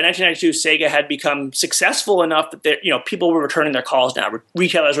 Sega had become successful enough that people were returning their calls now.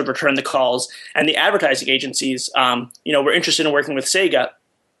 Retailers would return the calls, and the advertising agencies, were interested in working with Sega.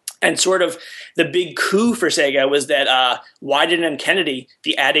 And sort of the big coup for Sega was that Wyden and Kennedy,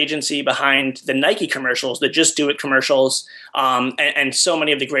 the ad agency behind the Nike commercials, the Just Do It commercials, and so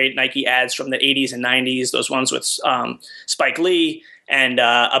many of the great Nike ads from the 80s and 90s, those ones with Spike Lee, and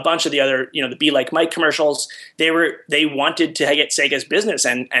a bunch of the other, the Be Like Mike commercials, they wanted to get Sega's business,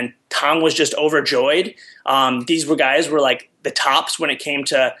 and Tom was just overjoyed. These guys were like the tops when it came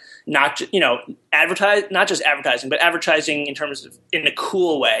to not just advertising, but advertising in a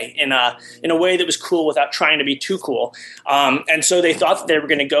cool way, in a way that was cool without trying to be too cool. And so they thought that they were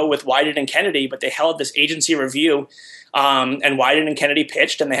going to go with Wyden and Kennedy, but they held this agency review, and Wyden and Kennedy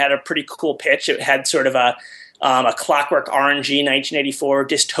pitched, and they had a pretty cool pitch. It had sort of a Clockwork Orangey 1984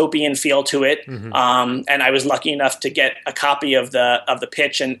 dystopian feel to it. Mm-hmm. And I was lucky enough to get a copy of the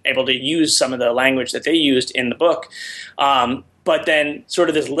pitch and able to use some of the language that they used in the book. But then sort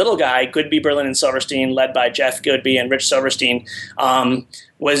of this little guy, Goodby, Berlin, and Silverstein, led by Jeff Goodby and Rich Silverstein,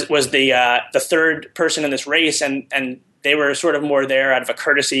 was the third person in this race, and they were sort of more there out of a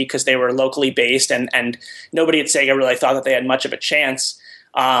courtesy because they were locally based, and nobody at Sega really thought that they had much of a chance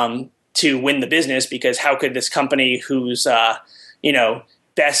to win the business, because how could this company whose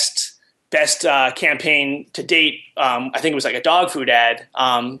best campaign to date, I think it was like a dog food ad,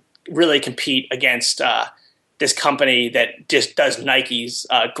 really compete against this company that just does Nike's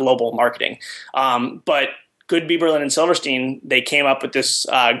global marketing. But Goodby, Berlin, and Silverstein, they came up with this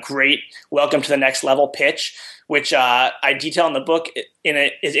great welcome to the next level pitch, which I detail in the book.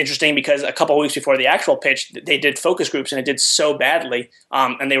 Is interesting because a couple of weeks before the actual pitch, they did focus groups, and it did so badly,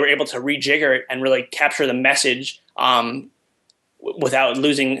 and they were able to rejigger it and really capture the message without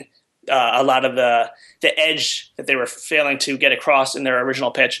losing a lot of the edge that they were failing to get across in their original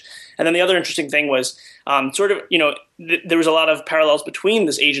pitch. And then the other interesting thing was there was a lot of parallels between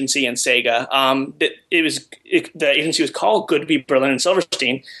this agency and Sega. The agency was called Goodby, Berlin, and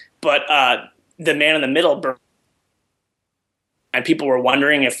Silverstein, but the man in the middle, and people were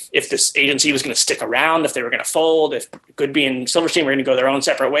wondering if this agency was going to stick around, if they were going to fold, if Goodby and Silverstein were going to go their own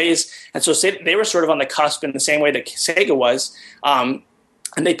separate ways. And so they were sort of on the cusp in the same way that Sega was.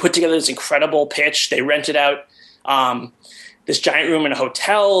 And they put together this incredible pitch. They rented out this giant room in a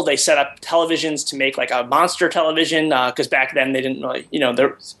hotel. They set up televisions to make like a monster television, because back then they didn't really,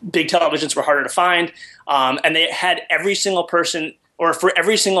 their big televisions were harder to find. And they had every single person, or for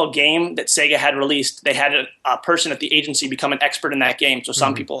every single game that Sega had released, they had a person at the agency become an expert in that game. So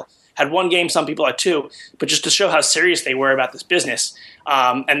some people had one game, some people had two, but just to show how serious they were about this business.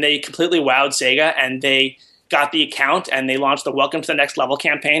 And they completely wowed Sega, and they got the account, and they launched the Welcome to the Next Level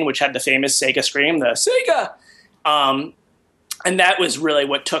campaign, which had the famous Sega scream, the Sega. And that was really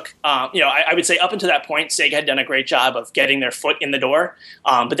what took, I would say up until that point, Sega had done a great job of getting their foot in the door.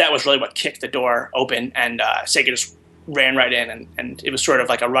 But that was really what kicked the door open, and Sega just ran right in, and it was sort of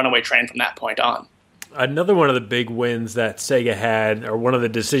like a runaway train from that point on. Another one of the big wins that Sega had, or one of the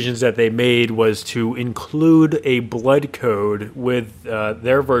decisions that they made, was to include a blood code with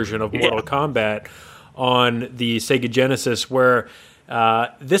their version of Mortal Kombat on the Sega Genesis, where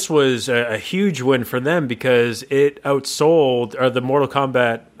this was a huge win for them because it outsold, or the Mortal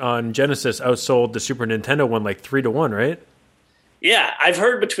Kombat on Genesis outsold the Super Nintendo one like 3-1, right? Yeah, I've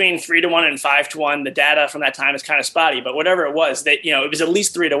heard between 3-1 and 5-1. The data from that time is kind of spotty, but whatever it was, it was at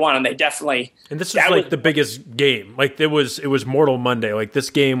least 3-1, and they definitely. And this was like the biggest game. Like it was Mortal Monday. Like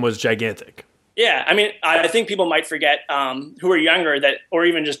this game was gigantic. Yeah, I mean, I think people might forget who are younger or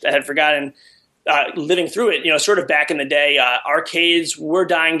even just had forgotten. living through it, sort of back in the day, arcades were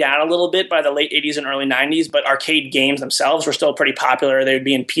dying down a little bit by the late 80s and early 90s, but arcade games themselves were still pretty popular. They would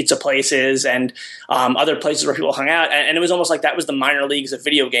be in pizza places and other places where people hung out. And it was almost like that was the minor leagues of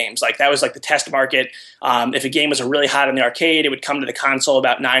video games. Like that was like the test market. If a game was really hot in the arcade, it would come to the console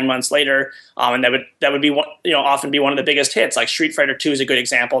about 9 months later. And that would be often be one of the biggest hits. Like Street Fighter 2 is a good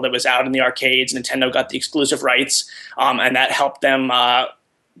example that was out in the arcades. Nintendo got the exclusive rights, and that helped them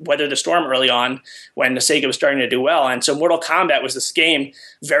weather the storm early on when the Sega was starting to do well. And so Mortal Kombat was this game,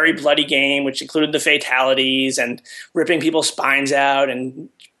 very bloody game, which included the fatalities and ripping people's spines out and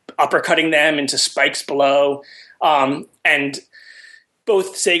uppercutting them into spikes below. And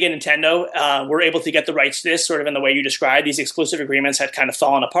both Sega and Nintendo were able to get the rights to this sort of in the way you described. These exclusive agreements had kind of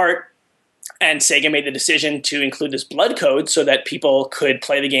fallen apart. And Sega made the decision to include this blood code so that people could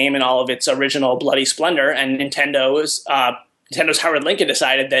play the game in all of its original bloody splendor. And Nintendo's Howard Lincoln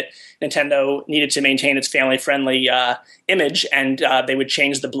decided that Nintendo needed to maintain its family-friendly image, and they would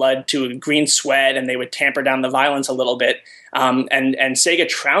change the blood to green sweat, and they would tamper down the violence a little bit. And Sega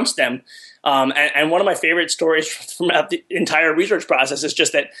trounced them. And one of my favorite stories from the entire research process is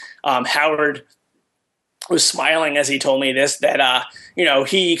just that Howard was smiling as he told me this, that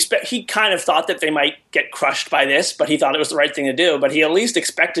he kind of thought that they might get crushed by this, but he thought it was the right thing to do. But he at least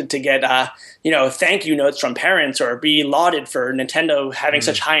expected to get thank you notes from parents or be lauded for Nintendo having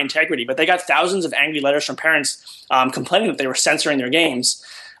such high integrity. But they got thousands of angry letters from parents complaining that they were censoring their games.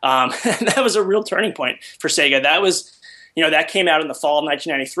 And that was a real turning point for Sega. That was that came out in the fall of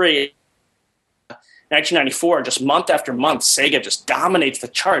 1993. 1994, just month after month, Sega just dominates the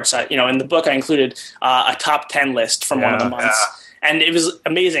charts. In the book, I included a top 10 list from one of the months, and it was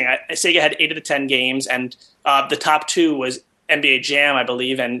amazing. Sega had 8 of the 10 games, and the top 2 was NBA Jam, I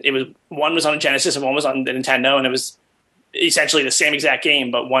believe, and one was on Genesis and one was on the Nintendo, and it was essentially the same exact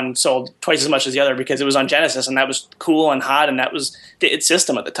game, but one sold twice as much as the other because it was on Genesis, and that was cool and hot, and that was its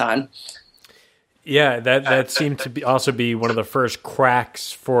system at the time. Yeah, that seemed to also be one of the first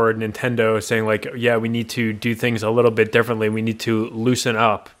cracks for Nintendo, saying like, yeah, we need to do things a little bit differently. We need to loosen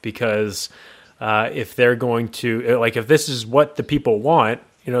up because if they're going to, like, if this is what the people want,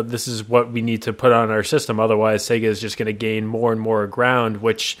 this is what we need to put on our system. Otherwise, Sega is just going to gain more and more ground,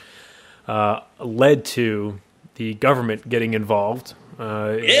 which led to the government getting involved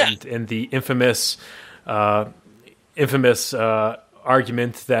and the infamous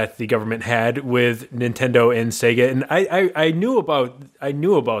argument that the government had with Nintendo and Sega, and I knew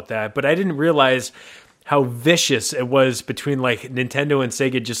about that, but I didn't realize how vicious it was between like Nintendo and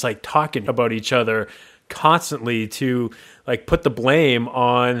Sega just like talking about each other constantly to like put the blame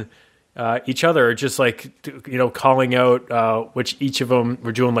on each other, just like calling out which each of them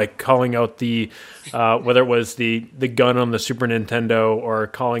were doing, like calling out the whether it was the gun on the Super Nintendo or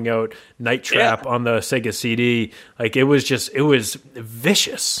calling out Night Trap on the Sega CD. Like it was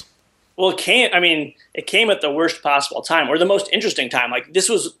vicious. Well, it came at the worst possible time, or the most interesting time. Like this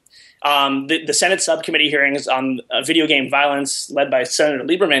was the Senate subcommittee hearings on video game violence led by Senator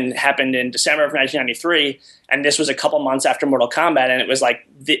Lieberman happened in December of 1993, and this was a couple months after Mortal Kombat, and it was like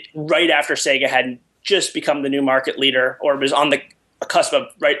right after Sega had just become the new market leader, or was on the cusp of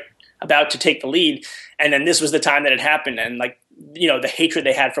about to take the lead, and then this was the time that it happened, and like the hatred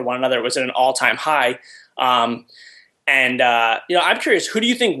they had for one another was at an all-time high. I'm curious, who do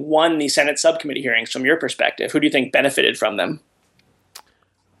you think won the Senate subcommittee hearings from your perspective? Who do you think benefited from them?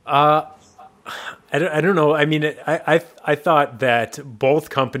 I don't know. I mean, I thought that both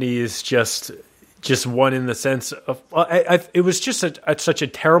companies just won in the sense of it was just such a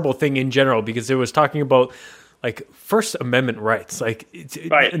terrible thing in general, because it was talking about like First Amendment rights, like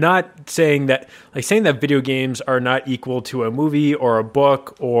not saying that, like saying that video games are not equal to a movie or a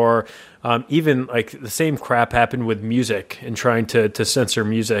book, or even like the same crap happened with music and trying to censor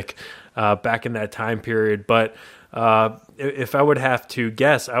music back in that time period. But if I would have to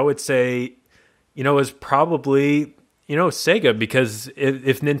guess, I would say, it was probably, Sega, because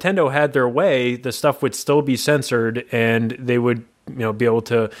if Nintendo had their way, the stuff would still be censored and they would, be able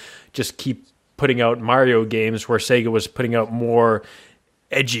to just keep putting out Mario games, where Sega was putting out more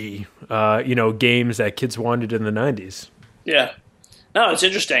edgy, games that kids wanted in the 90s. Yeah. No, it's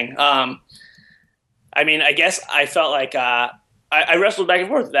interesting. I guess I felt like, I wrestled back and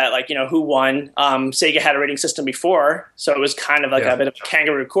forth with that, like, who won? Sega had a rating system before, so it was kind of like a bit of a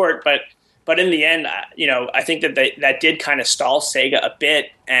kangaroo court. But in the end, I think that did kind of stall Sega a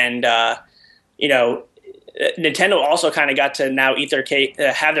bit, and Nintendo also kind of got to now eat their cake,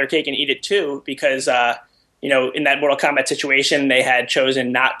 have their cake and eat it too, because in that Mortal Kombat situation, they had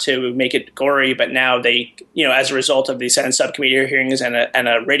chosen not to make it gory, but now they, as a result of the Senate subcommittee hearings and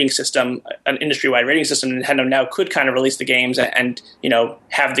a rating system, an industry-wide rating system, Nintendo now could kind of release the games and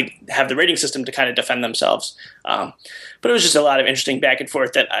have the rating system to kind of defend themselves. But it was just a lot of interesting back and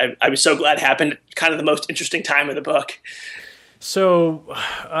forth that I was so glad happened. Kind of the most interesting time of the book. So.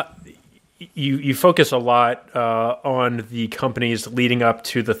 You focus a lot on the companies leading up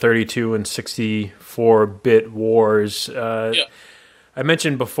to the 32 and 64-bit wars. I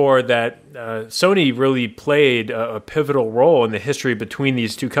mentioned before that Sony really played a pivotal role in the history between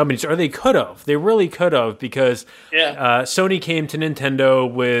these two companies, or they could have. They really could have, because Sony came to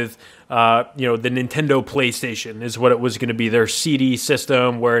Nintendo with the Nintendo PlayStation is what it was going to be, their CD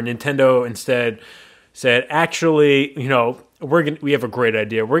system, where Nintendo instead said, actually, we have a great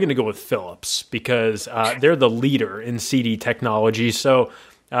idea. We're going to go with Philips because they're the leader in CD technology. So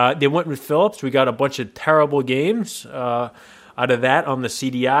they went with Philips. We got a bunch of terrible games out of that on the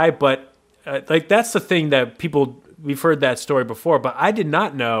CDI. But that's the thing that we've heard that story before. But I did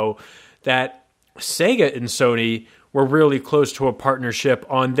not know that Sega and Sony were really close to a partnership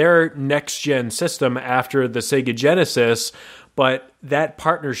on their next-gen system after the Sega Genesis. But that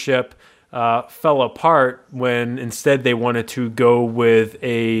partnership fell apart when instead they wanted to go with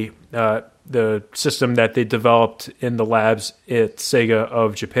the system that they developed in the labs at Sega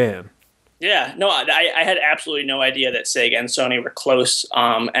of Japan. Yeah, no, I had absolutely no idea that Sega and Sony were close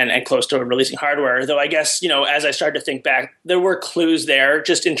and close to releasing hardware. Though I guess, as I started to think back, there were clues there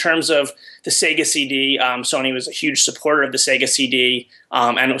just in terms of the Sega CD. Sony was a huge supporter of the Sega CD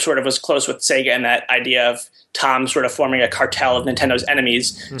and sort of was close with Sega and that idea of Tom sort of forming a cartel of Nintendo's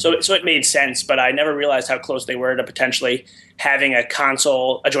enemies. Mm-hmm. So it made sense, but I never realized how close they were to potentially having a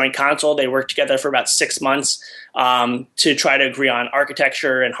joint console. They worked together for about 6 months to try to agree on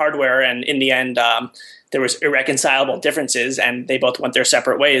architecture and hardware. And in the end, there was irreconcilable differences and they both went their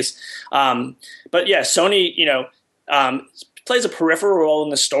separate ways. But yeah, Sony, plays a peripheral role in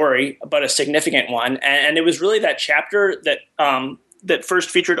the story, but a significant one. And it was really that chapter that first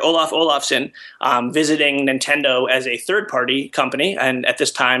featured Olaf Olafsson visiting Nintendo as a third-party company, and at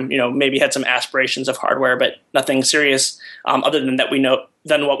this time, maybe had some aspirations of hardware, but nothing serious other than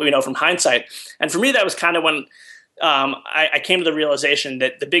what we know from hindsight. And for me, that was kind of when I came to the realization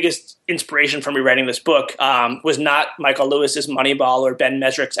that the biggest inspiration for me writing this book was not Michael Lewis's Moneyball or Ben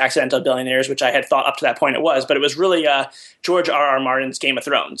Mesrick's Accidental Billionaires, which I had thought up to that point it was, but it was really George R.R. Martin's Game of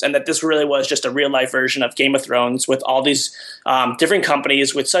Thrones, and that this really was just a real-life version of Game of Thrones with all these different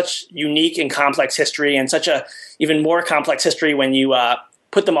companies with such unique and complex history and such a even more complex history when you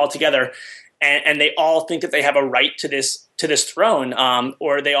put them all together. And they all think that they have a right to this throne,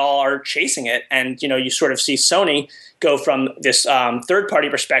 or they all are chasing it. And you sort of see Sony go from this third-party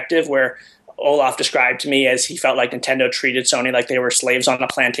perspective, where Olaf described to me as he felt like Nintendo treated Sony like they were slaves on a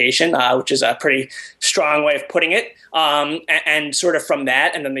plantation, which is a pretty strong way of putting it. And sort of from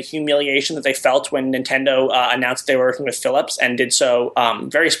that, and then the humiliation that they felt when Nintendo announced they were working with Philips and did so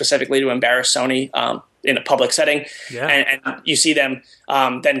very specifically to embarrass Sony in a public setting. Yeah. And you see them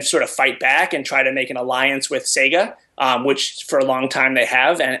then sort of fight back and try to make an alliance with Sega, which for a long time they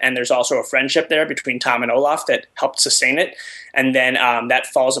have. And there's also a friendship there between Tom and Olaf that helped sustain it. And then that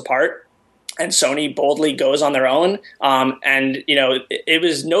falls apart. And Sony boldly goes on their own. And it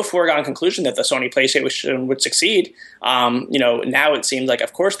was no foregone conclusion that the Sony PlayStation would succeed. Now it seems like,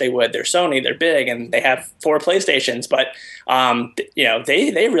 of course they would. They're Sony, they're big, and they have 4 PlayStations. But,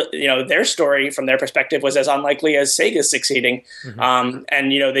 their story from their perspective was as unlikely as Sega's succeeding. Mm-hmm.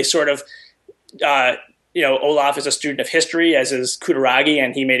 And they sort of, Olaf is a student of history, as is Kutaragi,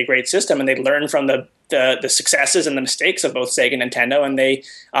 and he made a great system. And they learned from the successes and the mistakes of both Sega and Nintendo, and they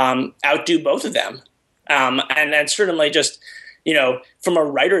outdo both of them. And certainly just, from a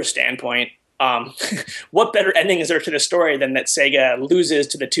writer's standpoint, what better ending is there to the story than that Sega loses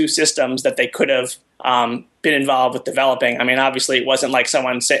to the 2 systems that they could have been involved with developing? I mean, obviously it wasn't like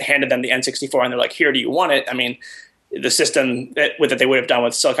someone handed them the N64 and they're like, here, do you want it? I mean, the system that they would have done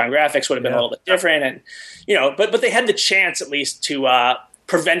with Silicon Graphics would have been a little bit different. And, but they had the chance at least to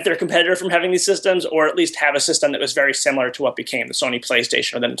prevent their competitor from having these systems, or at least have a system that was very similar to what became the Sony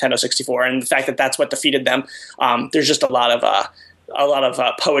PlayStation or the Nintendo 64. And the fact that that's what defeated them, there's just a lot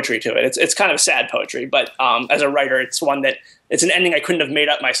of poetry to it. It's kind of sad poetry, but as a writer, it's one that it's an ending I couldn't have made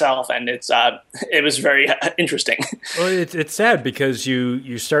up myself, and it was very interesting. Well, it's sad because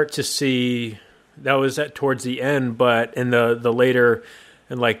you start to see that was towards the end, but in the later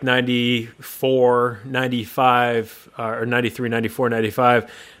in like 94, 95, or 93, 94,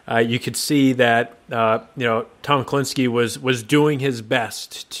 95, you could see that, Tom Kalinske was doing his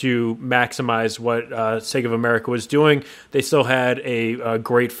best to maximize what Sega of America was doing. They still had a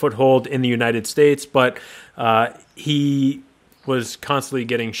great foothold in the United States, but he was constantly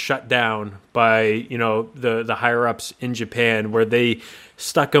getting shut down by, the higher-ups in Japan, where they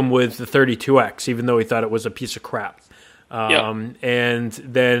stuck him with the 32X, even though he thought it was a piece of crap. And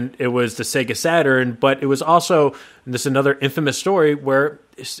then it was the Sega Saturn, but it was also, and this is another infamous story where,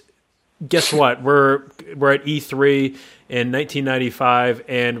 guess what? We're at E3 in 1995,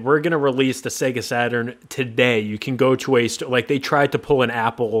 and we're going to release the Sega Saturn today. You can go to a store, like they tried to pull an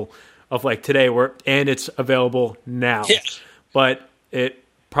Apple of like today, and it's available now. Yeah. But it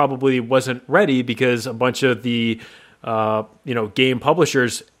probably wasn't ready because a bunch of the game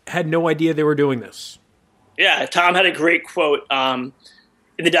publishers had no idea they were doing this. Yeah, Tom had a great quote in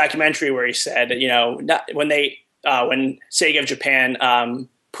the documentary where he said, when Sega of Japan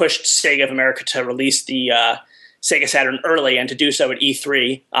pushed Sega of America to release the Sega Saturn early and to do so at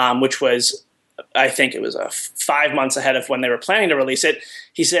E3, which was, I think it was 5 months ahead of when they were planning to release it.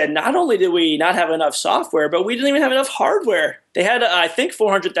 He said, not only did we not have enough software, but we didn't even have enough hardware. They had, I think,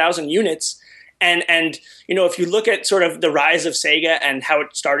 400,000 units. And if you look at sort of the rise of Sega and how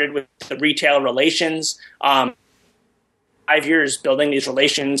it started with the retail relations, 5 years building these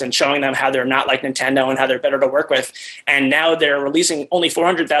relations and showing them how they're not like Nintendo and how they're better to work with. And now they're releasing only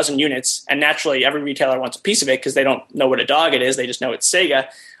 400,000 units. And naturally, every retailer wants a piece of it because they don't know what a dog it is. They just know it's Sega.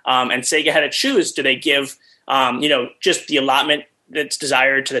 And Sega had to choose. Do they give, just the allotment that's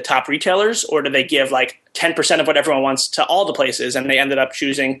desired to the top retailers, or do they give like 10% of what everyone wants to all the places? And they ended up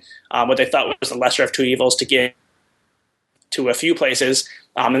choosing what they thought was the lesser of two evils to give to a few places.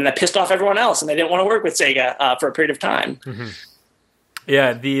 And that pissed off everyone else, and they didn't want to work with Sega for a period of time. Mm-hmm.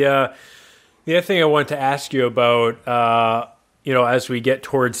 Yeah, the other thing I wanted to ask you about, as we get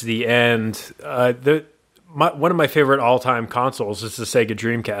towards the end, one of my favorite all-time consoles is the Sega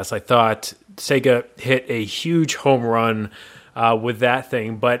Dreamcast. I thought Sega hit a huge home run with that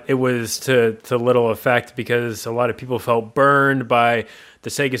thing, but it was to little effect because a lot of people felt burned by the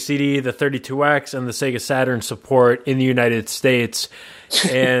Sega CD, the 32X, and the Sega Saturn support in the United States.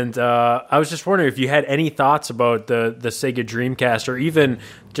 And I was just wondering if you had any thoughts about the Sega Dreamcast, or even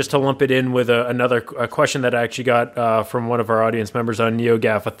just to lump it in with another question that I actually got from one of our audience members on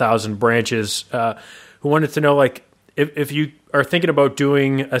NeoGAF, 1,000 Branches, who wanted to know, like, if you are thinking about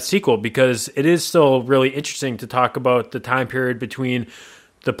doing a sequel, because it is still really interesting to talk about the time period between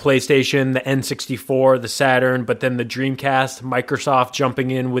the PlayStation, the N64, the Saturn, but then the Dreamcast, Microsoft jumping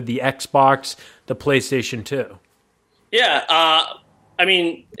in with the Xbox, the PlayStation 2. Yeah,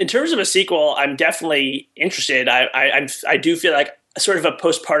 in terms of a sequel, I'm definitely interested. I do feel like sort of a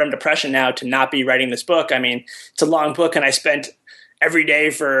postpartum depression now to not be writing this book. I mean, it's a long book, and I spent every day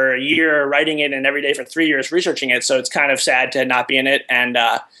for a year writing it and every day for 3 years researching it. So it's kind of sad to not be in it. And,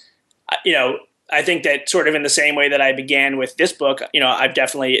 I think that sort of in the same way that I began with this book, I've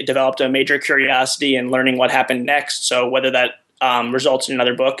definitely developed a major curiosity in learning what happened next. So whether that results in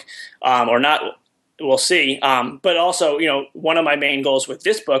another book or not, we'll see. But also, one of my main goals with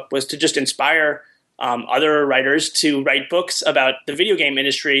this book was to just inspire other writers to write books about the video game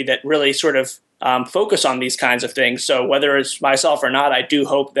industry that really sort of focus on these kinds of things. So whether it's myself or not, I do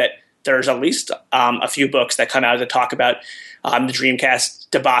hope that there's at least a few books that come out to talk about the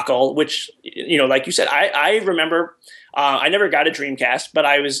Dreamcast debacle, which, like you said, I remember I never got a Dreamcast, but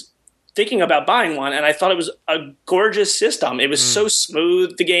I was thinking about buying one, and I thought it was a gorgeous system. It was so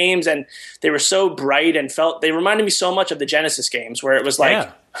smooth, the games, and they were so bright, and they reminded me so much of the Genesis games, where it was like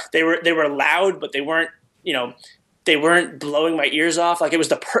they were loud, but they weren't, they weren't blowing my ears off. Like, it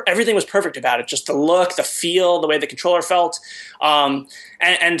was everything was perfect about it. Just the look, the feel, the way the controller felt.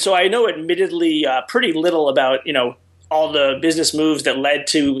 And so I know admittedly pretty little about, all the business moves that led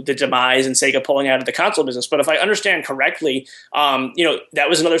to the demise and Sega pulling out of the console business. But if I understand correctly, that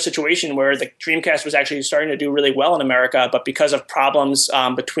was another situation where the Dreamcast was actually starting to do really well in America, but because of problems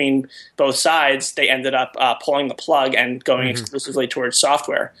between both sides, they ended up pulling the plug and going exclusively towards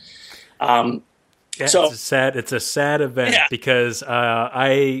software. Yeah, so it's a sad event because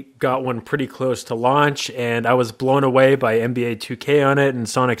I got one pretty close to launch, and I was blown away by NBA 2K on it and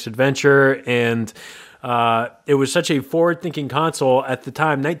Sonic's Adventure, and it was such a forward-thinking console at the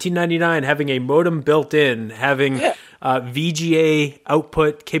time. 1999, having a modem built in, having VGA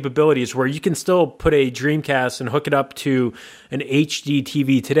output capabilities, where you can still put a Dreamcast and hook it up to an HD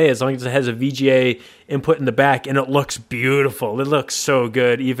TV today, as long as it has a VGA input in the back, and it looks beautiful. It looks so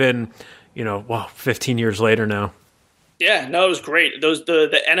good, even 15 years later now. Yeah, no, it was great.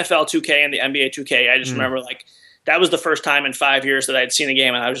 The NFL 2K and the NBA 2K. I just remember like that was the first time in 5 years that I had seen a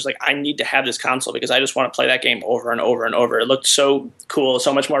game, and I was just like, I need to have this console because I just want to play that game over and over and over. It looked so cool,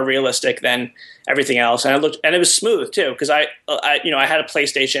 so much more realistic than everything else, and it was smooth too because I had a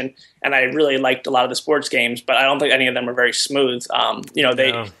PlayStation and I really liked a lot of the sports games, but I don't think any of them were very smooth.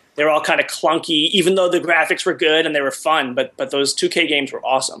 They were all kind of clunky, even though the graphics were good and they were fun. But those 2K games were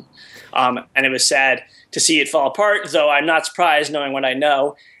awesome, and it was sad to see it fall apart. Though I'm not surprised, knowing what I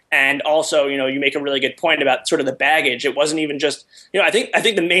know. And also, you make a really good point about sort of the baggage. It wasn't even just, I think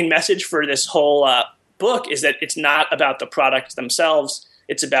the main message for this whole book is that it's not about the products themselves.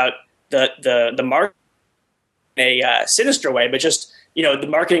 It's about the market in a sinister way, but just. The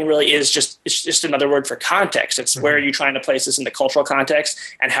marketing really is it's just another word for context. It's where are you trying to place this in the cultural context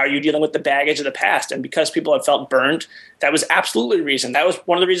and how are you dealing with the baggage of the past? And because people had felt burned, that was absolutely the reason. That was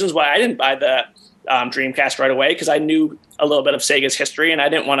one of the reasons why I didn't buy the Dreamcast right away, because I knew a little bit of Sega's history and I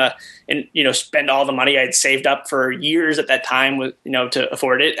didn't want to, spend all the money I had saved up for years at that time to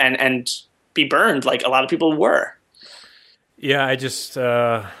afford it and be burned like a lot of people were. Yeah, I just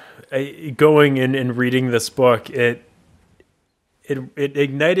going in and reading this book, it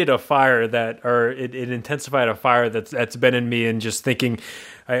ignited a fire it intensified a fire that's been in me, and just thinking,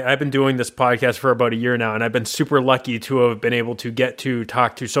 I've been doing this podcast for about a year now, and I've been super lucky to have been able to get to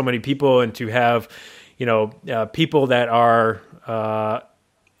talk to so many people and to have, people that are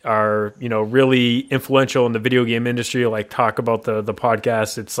really influential in the video game industry, like talk about the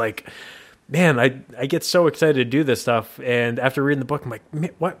podcast. It's like, man, I get so excited to do this stuff. And after reading the book, I'm like,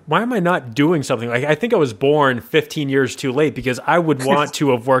 man, why am I not doing something? Like, I think I was born 15 years too late, because I would want to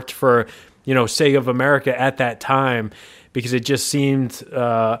have worked for, Sega of America at that time, because it just seemed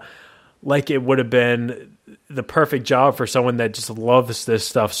like it would have been the perfect job for someone that just loves this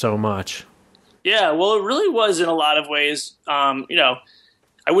stuff so much. Yeah, well, it really was in a lot of ways. I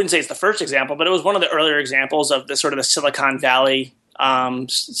wouldn't say it's the first example, but it was one of the earlier examples of the sort of the Silicon Valley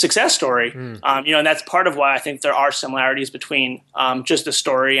success story. And that's part of why I think there are similarities between just the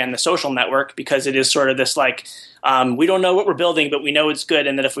story and the Social Network, because it is sort of this like, we don't know what we're building, but we know it's good.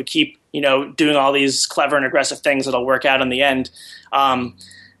 And that if we keep, doing all these clever and aggressive things, it'll work out in the end. And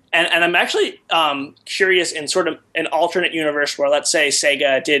I'm actually curious in sort of an alternate universe where, let's say,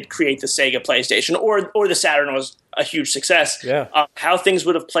 Sega did create the Sega PlayStation or the Saturn was a huge success, how things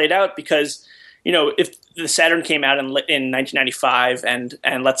would have played out, because if the Saturn came out in 1995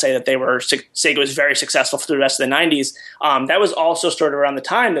 and let's say that Sega was very successful for the rest of the 90s, that was also sort of around the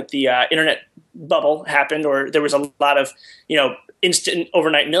time that the internet bubble happened, or there was a lot of, instant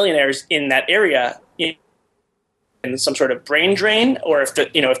overnight millionaires in that area, and some sort of brain drain, or if the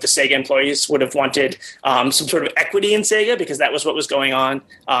Sega employees would have wanted some sort of equity in Sega, because that was what was going on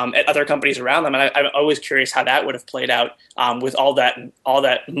at other companies around them. And I'm always curious how that would have played out with all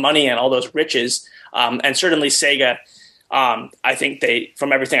that money and all those riches. And certainly Sega, I think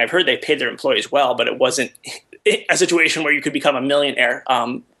from everything I've heard, they paid their employees well, but it wasn't a situation where you could become a millionaire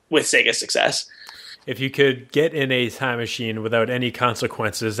with Sega's success. If you could get in a time machine without any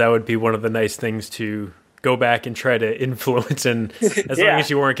consequences, that would be one of the nice things to go back and try to influence, and as long as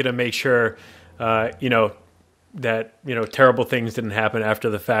you weren't going to make sure, that, terrible things didn't happen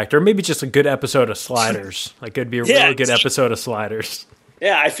after the fact, or maybe just a good episode of Sliders. Like, it'd be a really good episode of Sliders.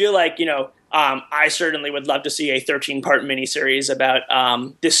 Yeah, I feel like, I certainly would love to see a 13-part miniseries about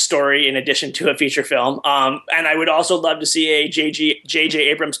this story in addition to a feature film. And I would also love to see a J.J.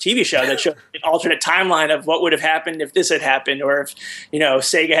 Abrams TV show that showed an alternate timeline of what would have happened if this had happened, or if,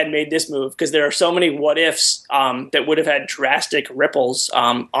 Sega had made this move. Because there are so many what-ifs that would have had drastic ripples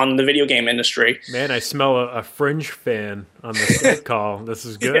on the video game industry. Man, I smell a Fringe fan on the Skype call. This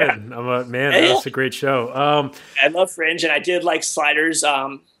is good. Yeah. That's a great show. I love Fringe, and I did like Sliders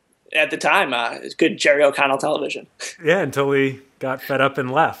at the time. It's good Jerry O'Connell television. Yeah, until he got fed up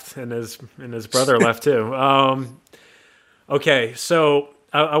and left, and his brother left too. Okay, so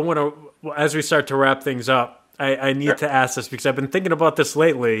I want to, as we start to wrap things up, I need to ask this, because I've been thinking about this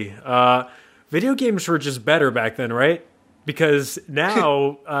lately. Video games were just better back then, right? Because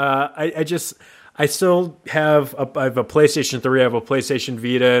now I still have I have a PlayStation 3, I have a PlayStation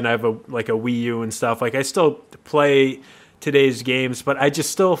Vita, and I have a Wii U and stuff. Like, I still play today's games, but I just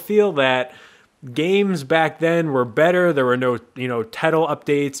still feel that games back then were better. There were no, title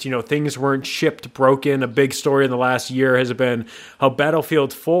updates, things weren't shipped broken. A big story in the last year has been how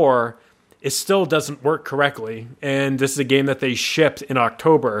Battlefield 4 still doesn't work correctly. And this is a game that they shipped in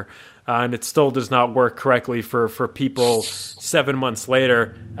October. and it still does not work correctly for people 7 months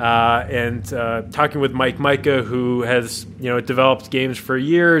later. And talking with Mike Micah, who has developed games for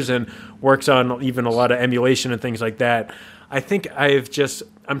years and works on even a lot of emulation and things like that, I think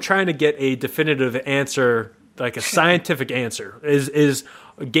I'm trying to get a definitive answer, like a scientific answer. Is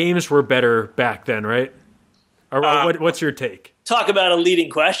games were better back then, right? Or what's your take? Talk about a leading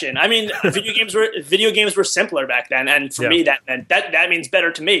question. I mean, video games were simpler back then, and for me, that means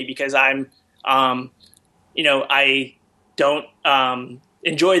better to me because I don't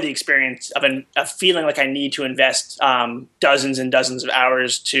enjoy the experience of feeling like I need to invest dozens and dozens of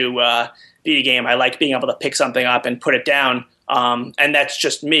hours to beat a game. I like being able to pick something up and put it down, and that's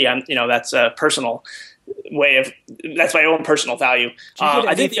just me. That's a personal that's my own personal value.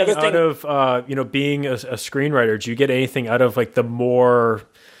 I think the other thing out of being a screenwriter, do you get anything out of like the more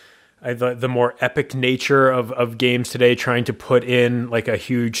epic nature of games today, trying to put in like a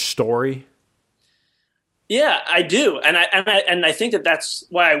huge story? Yeah, I do, and I think that's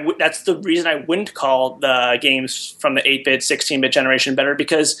why that's the reason I wouldn't call the games from the 8-bit, 16-bit generation better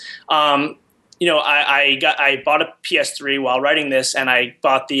because I bought a PS3 while writing this, and I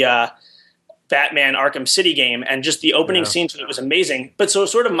bought the Batman Arkham City game, and just the opening scene to it was amazing. But so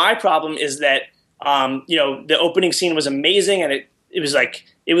sort of my problem is that the opening scene was amazing, and it was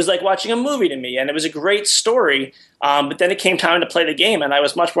like watching a movie to me, and it was a great story. But then it came time to play the game, and I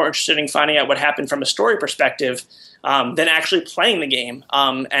was much more interested in finding out what happened from a story perspective than actually playing the game.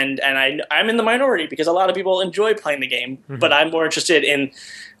 I'm in the minority because a lot of people enjoy playing the game, but I'm more interested in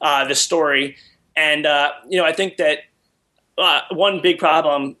the story. And I think that one big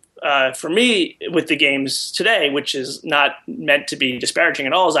problem for me with the games today, which is not meant to be disparaging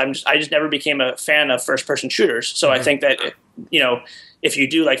at all, is I just never became a fan of first-person shooters. So I think that if you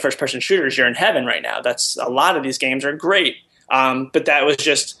do like first-person shooters, you're in heaven right now. A lot of these games are great, but that was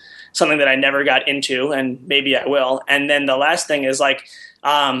just something that I never got into, and maybe I will. And then the last thing is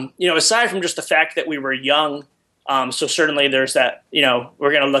aside from just the fact that we were young. So certainly there's that, we're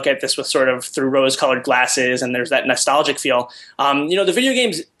going to look at this with sort of through rose-colored glasses, and there's that nostalgic feel. The video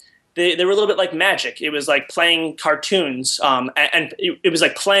games, they were a little bit like magic. It was like playing cartoons, and it was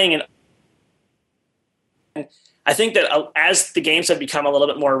like playing. And I think that as the games have become a little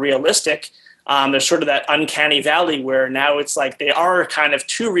bit more realistic, there's sort of that uncanny valley where now it's like they are kind of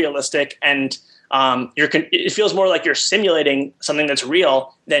too realistic, and it feels more like you're simulating something that's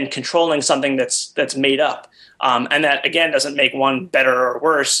real than controlling something that's made up. And that, again, doesn't make one better or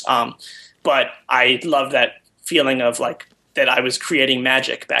worse. But I love that feeling of like that I was creating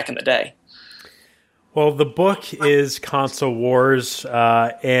magic back in the day. Well, the book is Console Wars,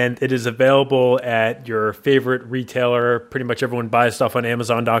 and it is available at your favorite retailer. Pretty much everyone buys stuff on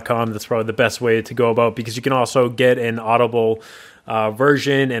Amazon.com. That's probably the best way to go about, because you can also get an Audible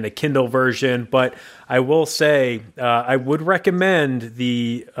version and a Kindle version. But I will say I would recommend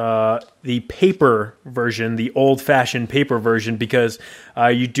the paper version, the old-fashioned paper version, because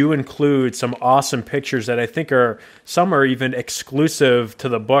you do include some awesome pictures that I think some are even exclusive to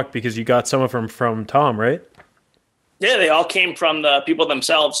the book, because you got some of them from Tom, right? Yeah, they all came from the people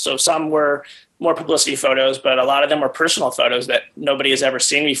themselves. So some were more publicity photos, but a lot of them were personal photos that nobody has ever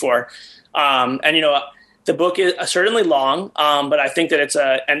seen before. The book is certainly long, but I think that it's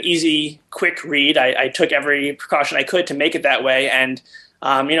an easy, quick read. I took every precaution I could to make it that way. And,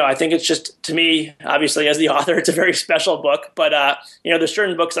 I think it's just, to me, obviously, as the author, it's a very special book. But, there's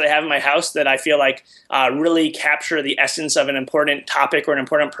certain books that I have in my house that I feel like really capture the essence of an important topic or an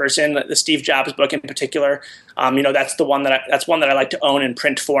important person. The Steve Jobs book in particular, that's one that I like to own in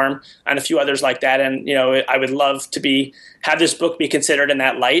print form, and a few others like that. And, I would love to have this book be considered in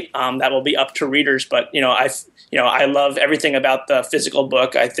that light. That will be up to readers. But, I love everything about the physical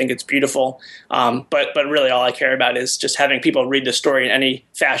book. I think it's beautiful. But really all I care about is just having people read the story in any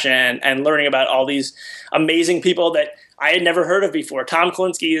fashion and learning about all these amazing people that I had never heard of before. Tom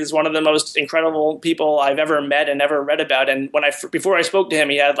Kalinske is one of the most incredible people I've ever met and ever read about. And before I spoke to him,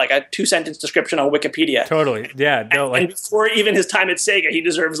 he had like a 2-sentence description on Wikipedia. Totally. Yeah. No, and before even his time at Sega, he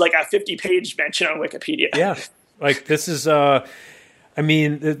deserves like a 50-page mention on Wikipedia. Yeah. Like this is,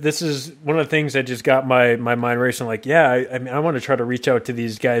 this is one of the things that just got my mind racing. Like, I want to try to reach out to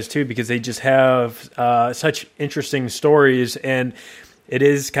these guys too, because they just have such interesting stories. And it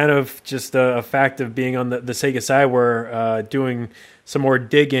is kind of just a fact of being on the Sega side where doing some more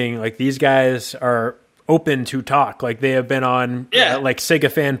digging. Like, these guys are open to talk. Like, they have been on like Sega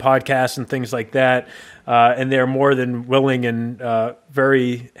fan podcasts and things like that. And they're more than willing and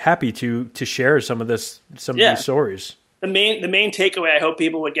very happy to share some of these stories. the main takeaway I hope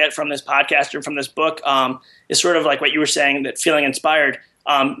people would get from this podcast or from this book is sort of like what you were saying, that feeling inspired.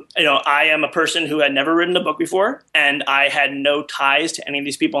 I am a person who had never written a book before, and I had no ties to any of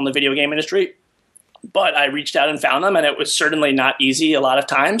these people in the video game industry. But I reached out and found them, and it was certainly not easy a lot of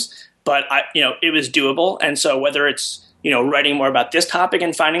times, but it was doable. And so whether it's, writing more about this topic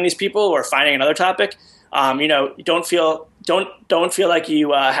and finding these people, or finding another topic, don't feel like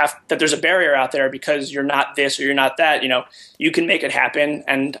you have that there's a barrier out there because you're not this or you're not that. You can make it happen.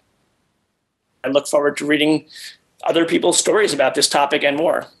 And I look forward to reading other people's stories about this topic and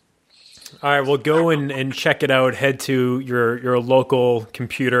more. All right, well, go and check it out. Head to your local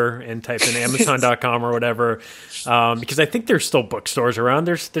computer and type in Amazon.com or whatever, because I think there's still bookstores around.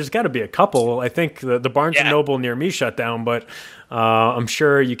 There's got to be a couple. I think the Barnes & Noble near me shut down, but I'm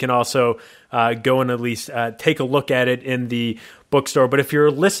sure you can also go and at least take a look at it in the bookstore. But if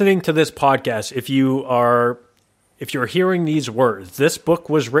you're listening to this podcast, if you're hearing these words, this book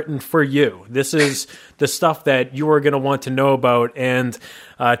was written for you. This is the stuff that you are going to want to know about, and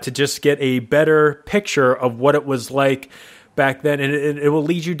to just get a better picture of what it was like back then. And it will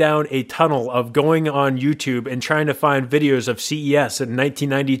lead you down a tunnel of going on YouTube and trying to find videos of CES in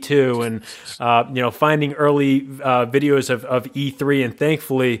 1992 and, finding early videos of E3. And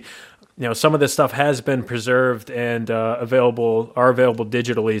thankfully, some of this stuff has been preserved and available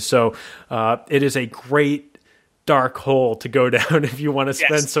digitally. So it is a great dark hole to go down if you want to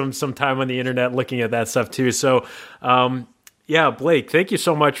spend some time on the internet looking at that stuff too. So, Blake, thank you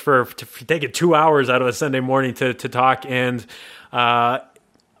so much for taking 2 hours out of a Sunday morning to talk. And I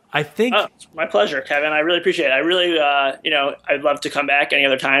think it's my pleasure, Kevin. I really appreciate it. I really, I'd love to come back any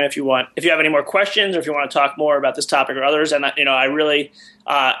other time if you have any more questions, or if you want to talk more about this topic or others. And I really,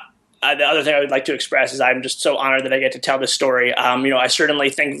 the other thing I would like to express is I'm just so honored that I get to tell this story. I certainly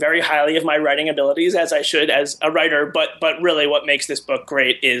think very highly of my writing abilities, as I should as a writer, but really what makes this book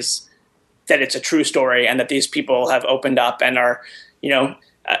great is that it's a true story, and that these people have opened up and are,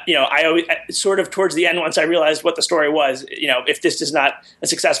 I always sort of towards the end, once I realized what the story was, if this is not a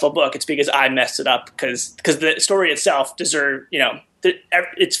successful book, it's because I messed it up, because the story itself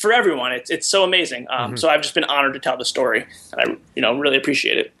it's for everyone. It's so amazing. So I've just been honored to tell the story, and I, really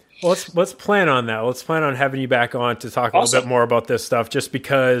appreciate it. Well, let's plan on that. Let's plan on having you back on to talk a little bit more about this stuff, just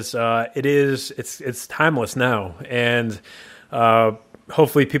because it's timeless now, and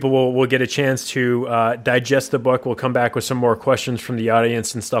hopefully people will get a chance to digest the book. We'll come back with some more questions from the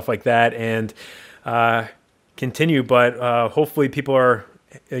audience and stuff like that, and continue. But hopefully people are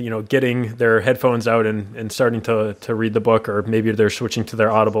getting their headphones out and starting to read the book, or maybe they're switching to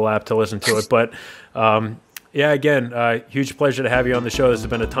their Audible app to listen to it. But again, huge pleasure to have you on the show. This has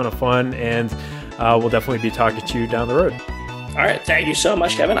been a ton of fun, and we'll definitely be talking to you down the road. All right. Thank you so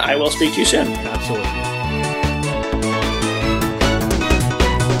much, Kevin. I will speak to you soon. Absolutely.